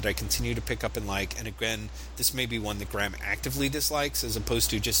comic that I continue to pick up and like. And again, this may be one that Graham actively dislikes, as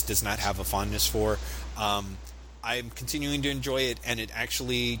opposed to just does not have a fondness for. I'm continuing to enjoy it, and it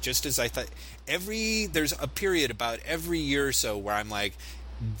actually, just as I thought, there's a period about every year or so where I'm like,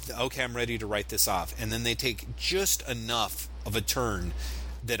 okay, I'm ready to write this off. And then they take just enough of a turn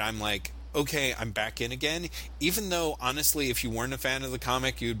that I'm like, okay, I'm back in again. Even though, honestly, if you weren't a fan of the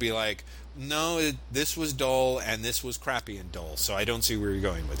comic, you'd be like, no, this was dull and this was crappy and dull. So I don't see where you're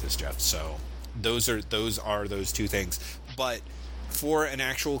going with this, Jeff. So those are those two things. But for an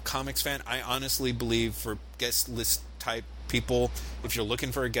actual comics fan, I honestly believe for guest list type people, if you're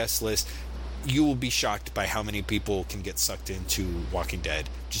looking for a guest list, you will be shocked by how many people can get sucked into Walking Dead.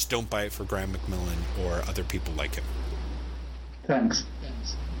 Just don't buy it for Graham McMillan or other people like him. Thanks.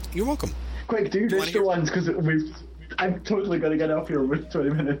 You're welcome. Quick, do your extra ones, because I'm totally going to get up here with 20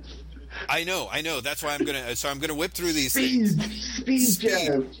 minutes. I know. That's why I'm gonna whip through these things. Speed,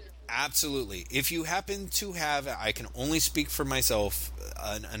 Jeff. Absolutely. If you happen to have, I can only speak for myself,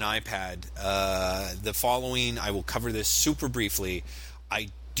 an iPad, the following, I will cover this super briefly. I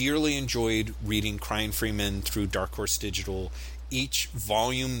dearly enjoyed reading Crying Freeman through Dark Horse Digital. Each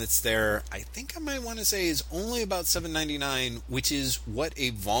volume that's there, I think I might want to say, is only about $7.99, which is what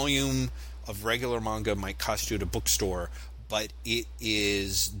a volume of regular manga might cost you at a bookstore, but it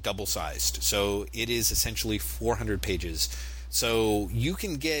is double-sized. So it is essentially 400 pages. So you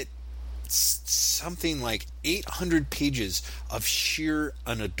can get something like 800 pages of sheer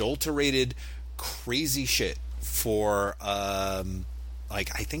unadulterated crazy shit for I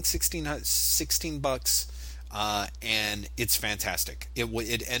think $16, and it's fantastic.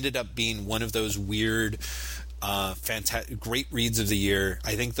 It ended up being one of those weird great reads of the year.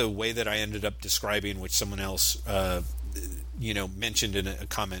 I think the way that I ended up describing, which someone else mentioned in a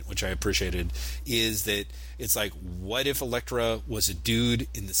comment, which I appreciated, is that it's like, what if Elektra was a dude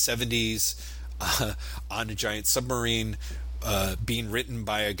in the 70s on a giant submarine being written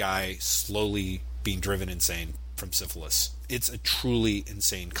by a guy slowly being driven insane from syphilis. It's a truly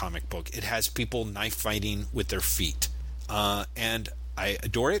insane comic book. It has people knife fighting with their feet, and I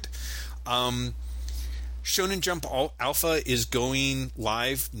adore it. Shonen Jump Alpha is going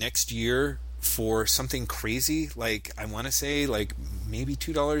live next year for something crazy, like I want to say like maybe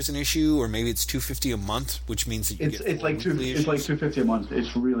 $2 an issue, or maybe it's $2.50 a month, which means that you get it's like $2.50 a month.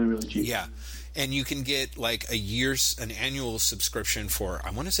 It's really, really cheap. Yeah. And you can get like an annual subscription for, I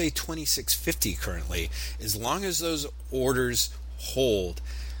want to say $26.50 currently, as long as those orders hold.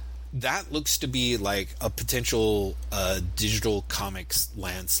 That looks to be like a potential digital comics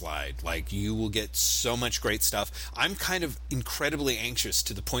landslide. Like, you will get so much great stuff. I'm kind of incredibly anxious,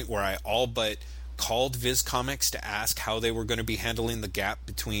 to the point where I all but called Viz Comics to ask how they were going to be handling the gap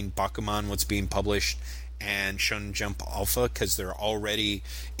between Bakuman, what's being published, and Shonen Jump Alpha, because they're already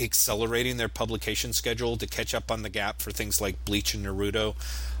accelerating their publication schedule to catch up on the gap for things like Bleach and Naruto.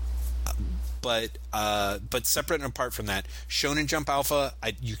 But separate and apart from that, Shonen Jump Alpha,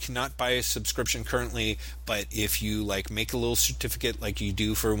 you cannot buy a subscription currently, but if you like make a little certificate like you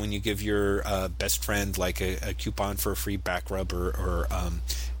do for when you give your best friend like a coupon for a free back rub or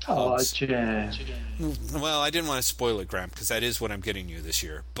Jen. Well, I didn't want to spoil it, Graham, because that is what I'm getting you this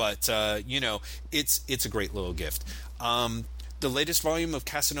year. But it's a great little gift. The latest volume of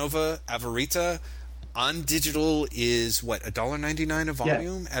Casanova Avarita on digital is what, $1.99 a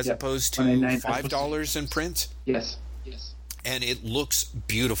volume, as opposed to $5 in print. Yes. And it looks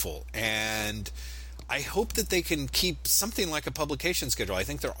beautiful. And I hope that they can keep something like a publication schedule. I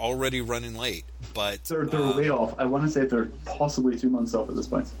think they're already running late, but they're way off. I want to say they're possibly 2 months off at this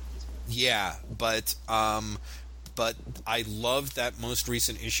point. Yeah, but I loved that most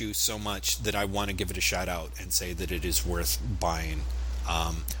recent issue so much that I want to give it a shout out and say that it is worth buying.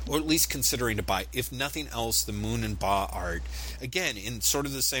 Or at least considering to buy. If nothing else, the Moon and Ba art, again, in sort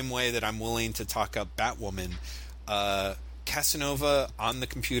of the same way that I'm willing to talk up Batwoman, Casanova on the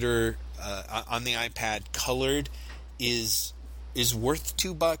computer, on the iPad, colored, is worth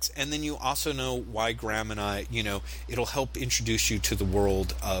 $2. And then you also know why Graham and I, it'll help introduce you to the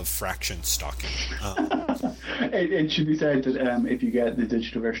world of fraction stocking. It should be said that if you get the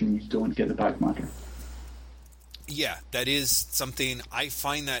digital version, you don't get the back matter. Yeah, that is something, I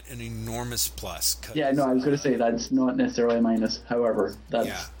find that an enormous plus. Yeah, no, I was going to say that's not necessarily a minus. However,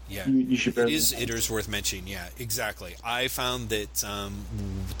 that's, yeah. You should. It is worth mentioning. Yeah, exactly. I found that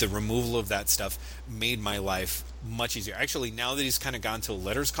the removal of that stuff made my life much easier. Actually, now that he's kind of gone to a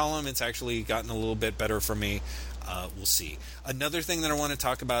letters column, it's actually gotten a little bit better for me. We'll see. Another thing that I want to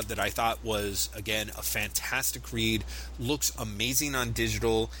talk about that I thought was, again, a fantastic read, looks amazing on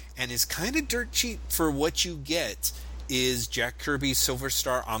digital, and is kind of dirt cheap for what you get, is Jack Kirby's Silver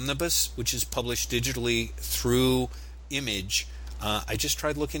Star Omnibus, which is published digitally through Image. I just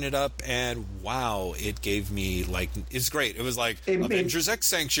tried looking it up, and wow, it gave me, it's great. It was like Avengers X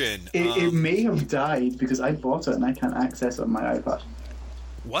Sanction. It may have died because I bought it and I can't access it on my iPad.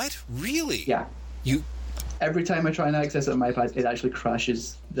 What? Really? Yeah. You... Every time I try and access it on my iPad, it actually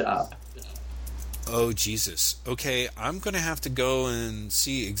crashes the app. Oh, Jesus. Okay, I'm going to have to go and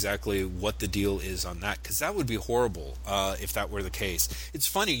see exactly what the deal is on that, because that would be horrible if that were the case. It's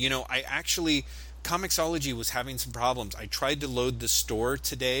funny, Comixology was having some problems. I tried to load the store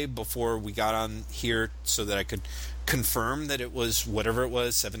today before we got on here so that I could confirm that it was whatever it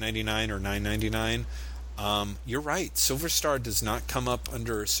was, $7.99 or $9.99. You're right. Silver Star does not come up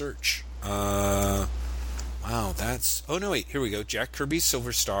under a search. Wow, that's... Oh, no, wait. Here we go. Jack Kirby's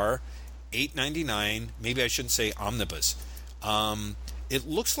Silver Star, $8.99. Maybe I shouldn't say omnibus. It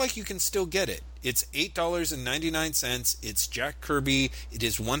looks like you can still get it. It's $8.99. It's Jack Kirby. It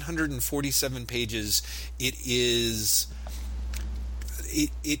is 147 pages. It is...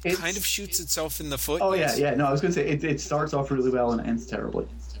 It kind of shoots itself in the foot. Oh, yeah. No, I was going to say, it starts off really well and it ends terribly.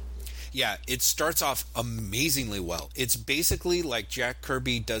 Yeah, it starts off amazingly well. It's basically like Jack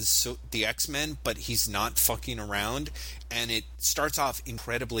Kirby does the X-Men, but he's not fucking around. And it starts off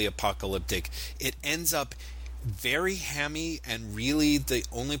incredibly apocalyptic. It ends up very hammy, and really the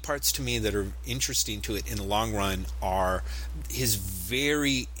only parts to me that are interesting to it in the long run are his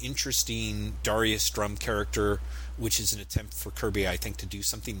very interesting Darius Drum character, which is an attempt for Kirby, I think, to do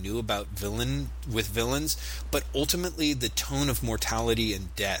something new about villains, but ultimately the tone of mortality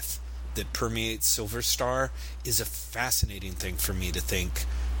and death that permeates Silver Star is a fascinating thing for me to think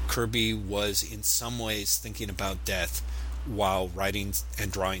Kirby was in some ways thinking about death while writing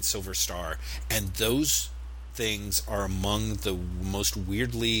and drawing Silver Star, and those things are among the most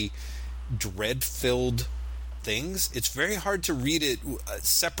weirdly dread-filled things. It's very hard to read it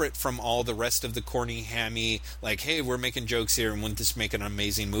separate from all the rest of the corny, hammy, like, hey, we're making jokes here and wouldn't this make an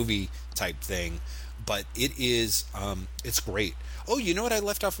amazing movie type thing. But it is, it's great. Oh, you know what I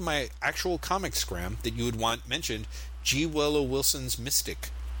left off of my actual comicsgram that you would want mentioned? G. Willow Wilson's Mystic.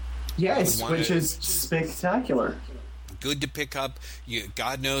 Yes, which is spectacular. Good to pick up.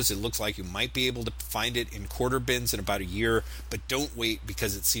 God knows, it looks like you might be able to find it in quarter bins in about a year, but don't wait,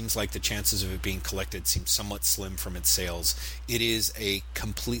 because it seems like the chances of it being collected seem somewhat slim from its sales. It is a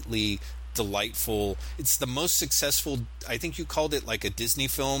completely delightful... It's the most successful... I think you called it like a Disney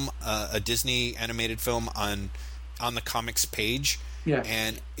film, a Disney animated film on the comics page. Yeah.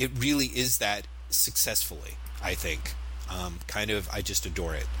 And it really is that successfully, I think. I just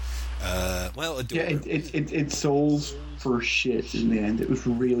adore it. It sold for shit in the end. It was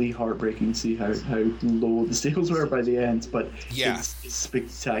really heartbreaking to see how low the sales were by the end, but it's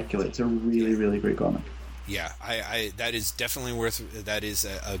spectacular. It's a really, really great comic. Yeah, I that is definitely worth. That is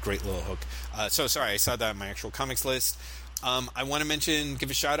a great little hook. So sorry, I saw that on my actual comics list. I want to give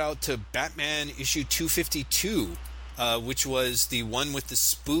a shout out to Batman issue 252. Which was the one with the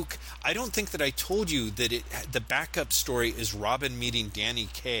spook. I don't think that I told you that the backup story is Robin meeting Danny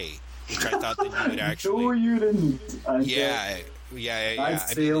Kaye, which I thought that you would actually... No, you didn't. Yeah. That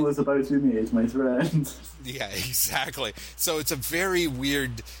sale is about to be made, my friend. Yeah, exactly. So it's a very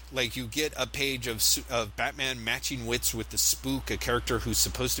weird... Like, you get a page of Batman matching wits with the spook, a character who's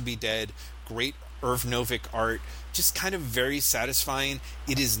supposed to be dead. Great Irv Novick art, just kind of very satisfying.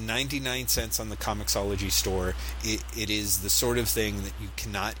 It is 99 cents on the Comixology store. It is the sort of thing that you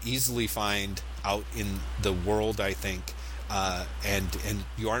cannot easily find out in the world, I think, and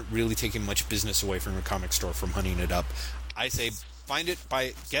you aren't really taking much business away from your comic store from hunting it up. I say find it, buy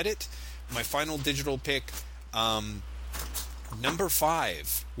it, get it. My final digital pick, number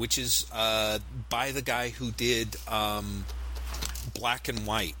 5, which is by the guy who did Black and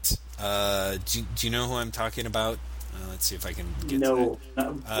White. Do you know who I'm talking about? Let's see if I can get to it.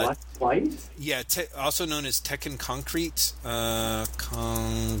 Black White? Yeah, also known as Tekken Concrete.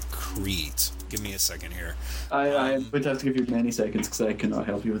 Concrete. Give me a second here. I would have to give you many seconds because I cannot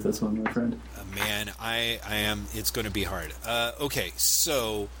help you with this one, my friend. Man, I am... It's going to be hard. Okay,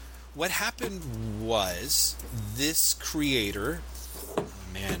 so what happened was this creator...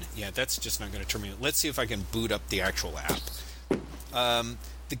 Man, yeah, that's just not going to turn me... Let's see if I can boot up the actual app.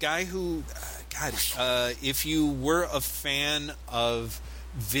 The guy who... if you were a fan of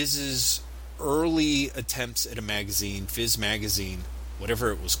Viz's early attempts at a magazine, Viz Magazine,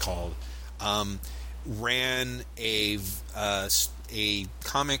 whatever it was called, ran a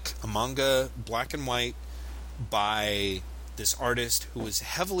comic, a manga, Black and White, by this artist who was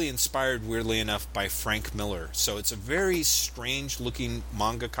heavily inspired, weirdly enough, by Frank Miller. So it's a very strange-looking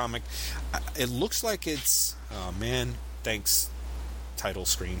manga comic. It looks like it's... Oh, man, thanks... title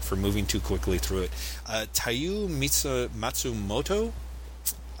screen for moving too quickly through it. Taiyu Matsumoto?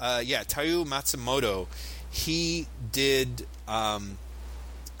 Taiyu Matsumoto. He did...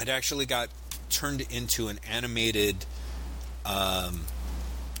 it actually got turned into an animated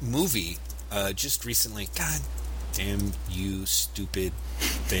movie just recently. God damn you, stupid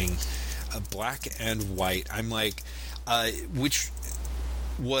thing. Black and White. I'm like, which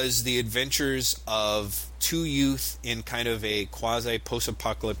was the adventures of two youth in kind of a quasi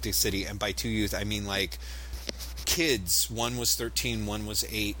post-apocalyptic city, and by two youth I mean like kids. One was 13, one was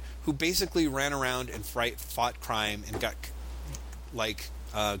 8, who basically ran around and fought crime and got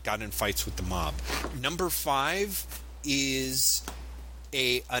in fights with the mob. Number 5 is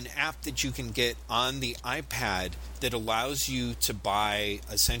an app that you can get on the iPad that allows you to buy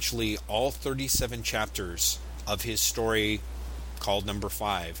essentially all 37 chapters of his story called Number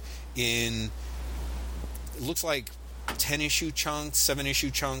 5 in, it looks like 10-issue chunks, 7-issue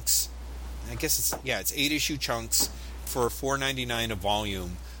chunks. I guess it's 8-issue chunks for $4.99 a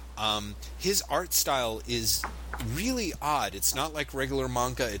volume. His art style is really odd. It's not like regular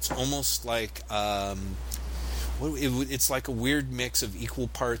manga. It's almost like it's like a weird mix of equal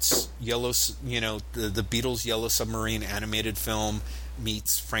parts yellow, the Beatles' Yellow Submarine animated film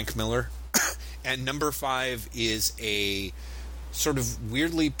meets Frank Miller. And Number 5 is a sort of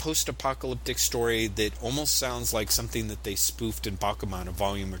weirdly post-apocalyptic story that almost sounds like something that they spoofed in Bakuman a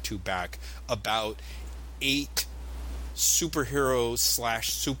volume or 2 back, about 8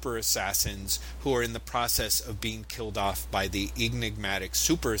 superheroes/super assassins who are in the process of being killed off by the enigmatic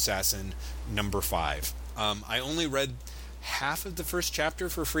super assassin Number 5. I only read half of the first chapter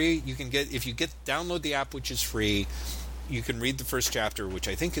for free. You can download the app, which is free. You can read the first chapter, which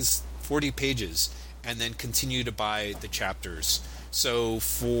I think is 40 pages, and then continue to buy the chapters. So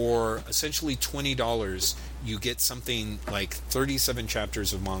for essentially $20, you get something like 37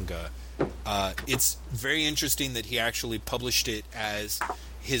 chapters of manga. It's very interesting that he actually published it as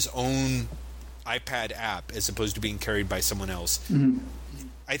his own iPad app as opposed to being carried by someone else. Mm-hmm.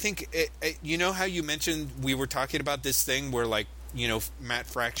 I think, you know how you mentioned we were talking about this thing where, like, Matt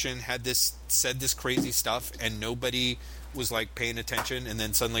Fraction said this crazy stuff and nobody was, like, paying attention, and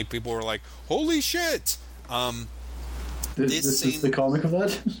then suddenly people were like, holy shit! This is the comic of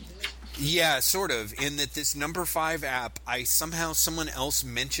that? Yeah, sort of. In that this Number 5 app, someone else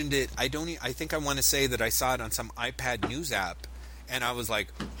mentioned it. I think I want to say that I saw it on some iPad news app, and I was like,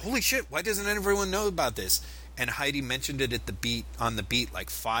 holy shit, why doesn't everyone know about this? And Heidi mentioned it on the beat like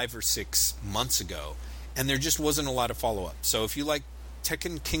 5 or 6 months ago, and there just wasn't a lot of follow-up. So if you like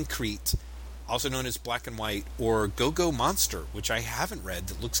Tekken Concrete, also known as Black and White, or Go-Go Monster, which I haven't read,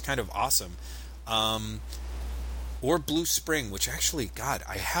 that looks kind of awesome, or Blue Spring, which actually, God,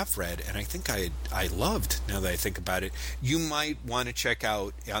 I have read, and I think I loved, now that I think about it. You might want to check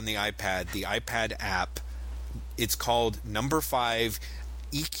out on the iPad app. It's called Number 5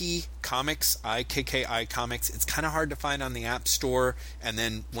 Ikki Comics, IKKI Comics. It's kind of hard to find on the App Store, and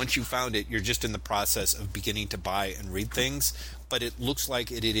then once you found it, you're just in the process of beginning to buy and read things. But it looks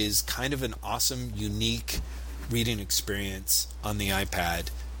like it is kind of an awesome, unique reading experience on the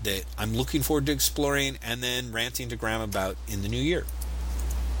iPad that I'm looking forward to exploring and then ranting to Graham about in the new year.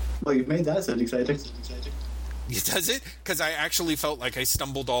 Well, you've made that sound exciting. Does it? Because I actually felt like I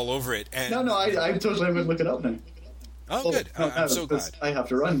stumbled all over it. And No, I totally would look it up now. Oh, good. I'm so glad. I have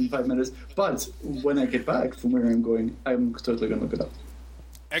to run in 5 minutes, but when I get back from where I'm going, I'm totally going to look it up.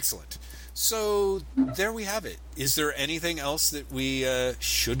 Excellent. So there we have it. Is there anything else that we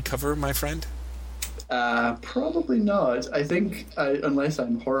should cover, my friend? Probably not. I think, unless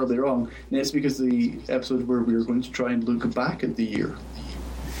I'm horribly wrong, and it's because the episode where we were going to try and look back at the year.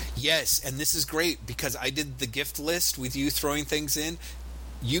 Yes, and this is great because I did the gift list with you throwing things in.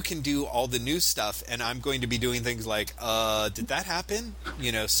 You can do all the new stuff, and I'm going to be doing things like, did that happen?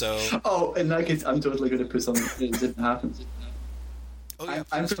 So... Oh, in that case, I'm totally going to put something that didn't happen. Oh, yeah,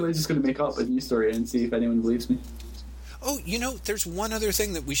 I'm totally just going to make up a new story and see if anyone believes me. Oh, there's one other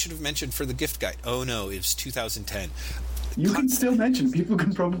thing that we should have mentioned for the gift guide. Oh, no, it was 2010. You can still mention. People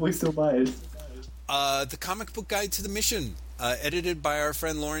can probably still buy it. The Comic Book Guide to the Mission, edited by our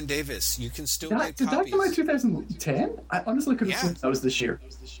friend Lauren Davis. You can still buy copies. Did that come out 2010? I honestly could have sworn that was this year.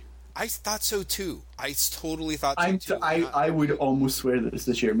 I thought so, too. I totally thought so, too. I would almost swear that it's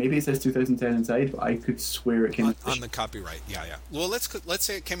this year. Maybe it says 2010 inside, but I could swear it came out on the copyright. Yeah. Well, let's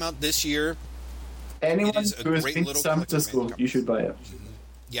say it came out this year. Anyone who has been to San Francisco, you should buy it.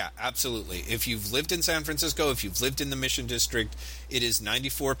 Yeah, absolutely. If you've lived in San Francisco, if you've lived in the Mission District, it is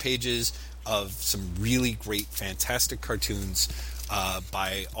 94 pages of some really great, fantastic cartoons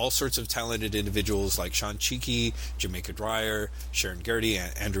by all sorts of talented individuals like Sean Cheeky, Jamaica Dreyer, Sharon Garrity,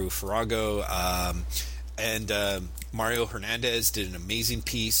 Andrew Farago, and Mario Hernandez did an amazing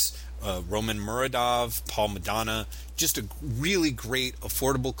piece. Roman Muradov, Paul Madonna, just a really great,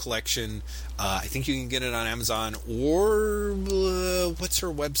 affordable collection. I think you can get it on Amazon or what's her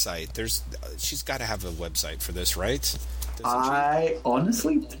website? She's got to have a website for this, right?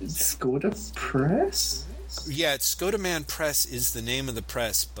 Honestly, Skoda Press? Yeah, it's Skoda Man Press is the name of the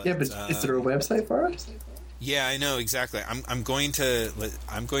press. But, yeah, but is there a website for it? Yeah, I know exactly. I'm going to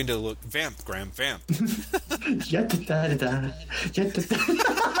look. Vamp, Graham, vamp.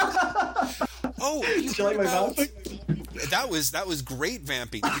 Oh, did you like my vamp? That was great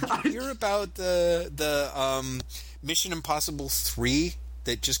vamping. Did you hear about the Mission Impossible 3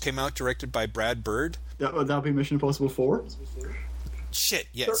 that just came out, directed by Brad Bird? That'll be Mission Impossible 4? Shit,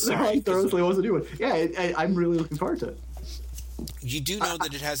 yes. There honestly was a new one. Yeah, I'm really looking forward to it. You do know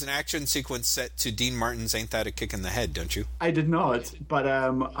that it has an action sequence set to Dean Martin's "Ain't That a Kick in the Head," don't you? I did not, but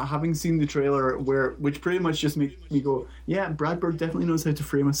having seen the trailer, which pretty much just made me go, yeah, Brad Bird definitely knows how to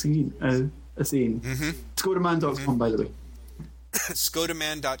frame a scene. Mm-hmm. Skodaman.com, by the way.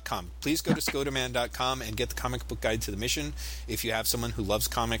 Skodaman.com. Please go to Skodaman.com and get the comic book guide to the mission. If you have someone who loves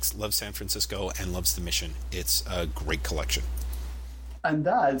comics, loves San Francisco, and loves the mission, it's a great collection. And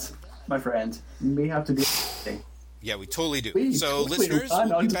that, my friend, may have to be thing. Yeah, we totally do. Listeners,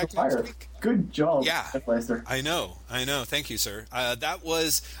 we'll be back next week. Good job. Yeah, Lester. I know. Thank you, sir. I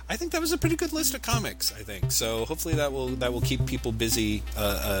think that was a pretty good list of comics. I think so. Hopefully that will keep people busy.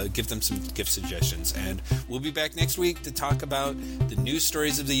 Give them some gift suggestions, and we'll be back next week to talk about the news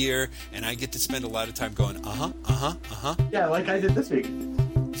stories of the year. And I get to spend a lot of time going, Yeah, like I did this week.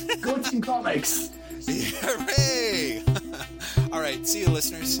 Go Team Comics. Hooray! All right, see you,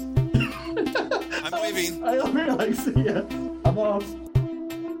 listeners. I'm waving. I don't realize. See ya. I'm off.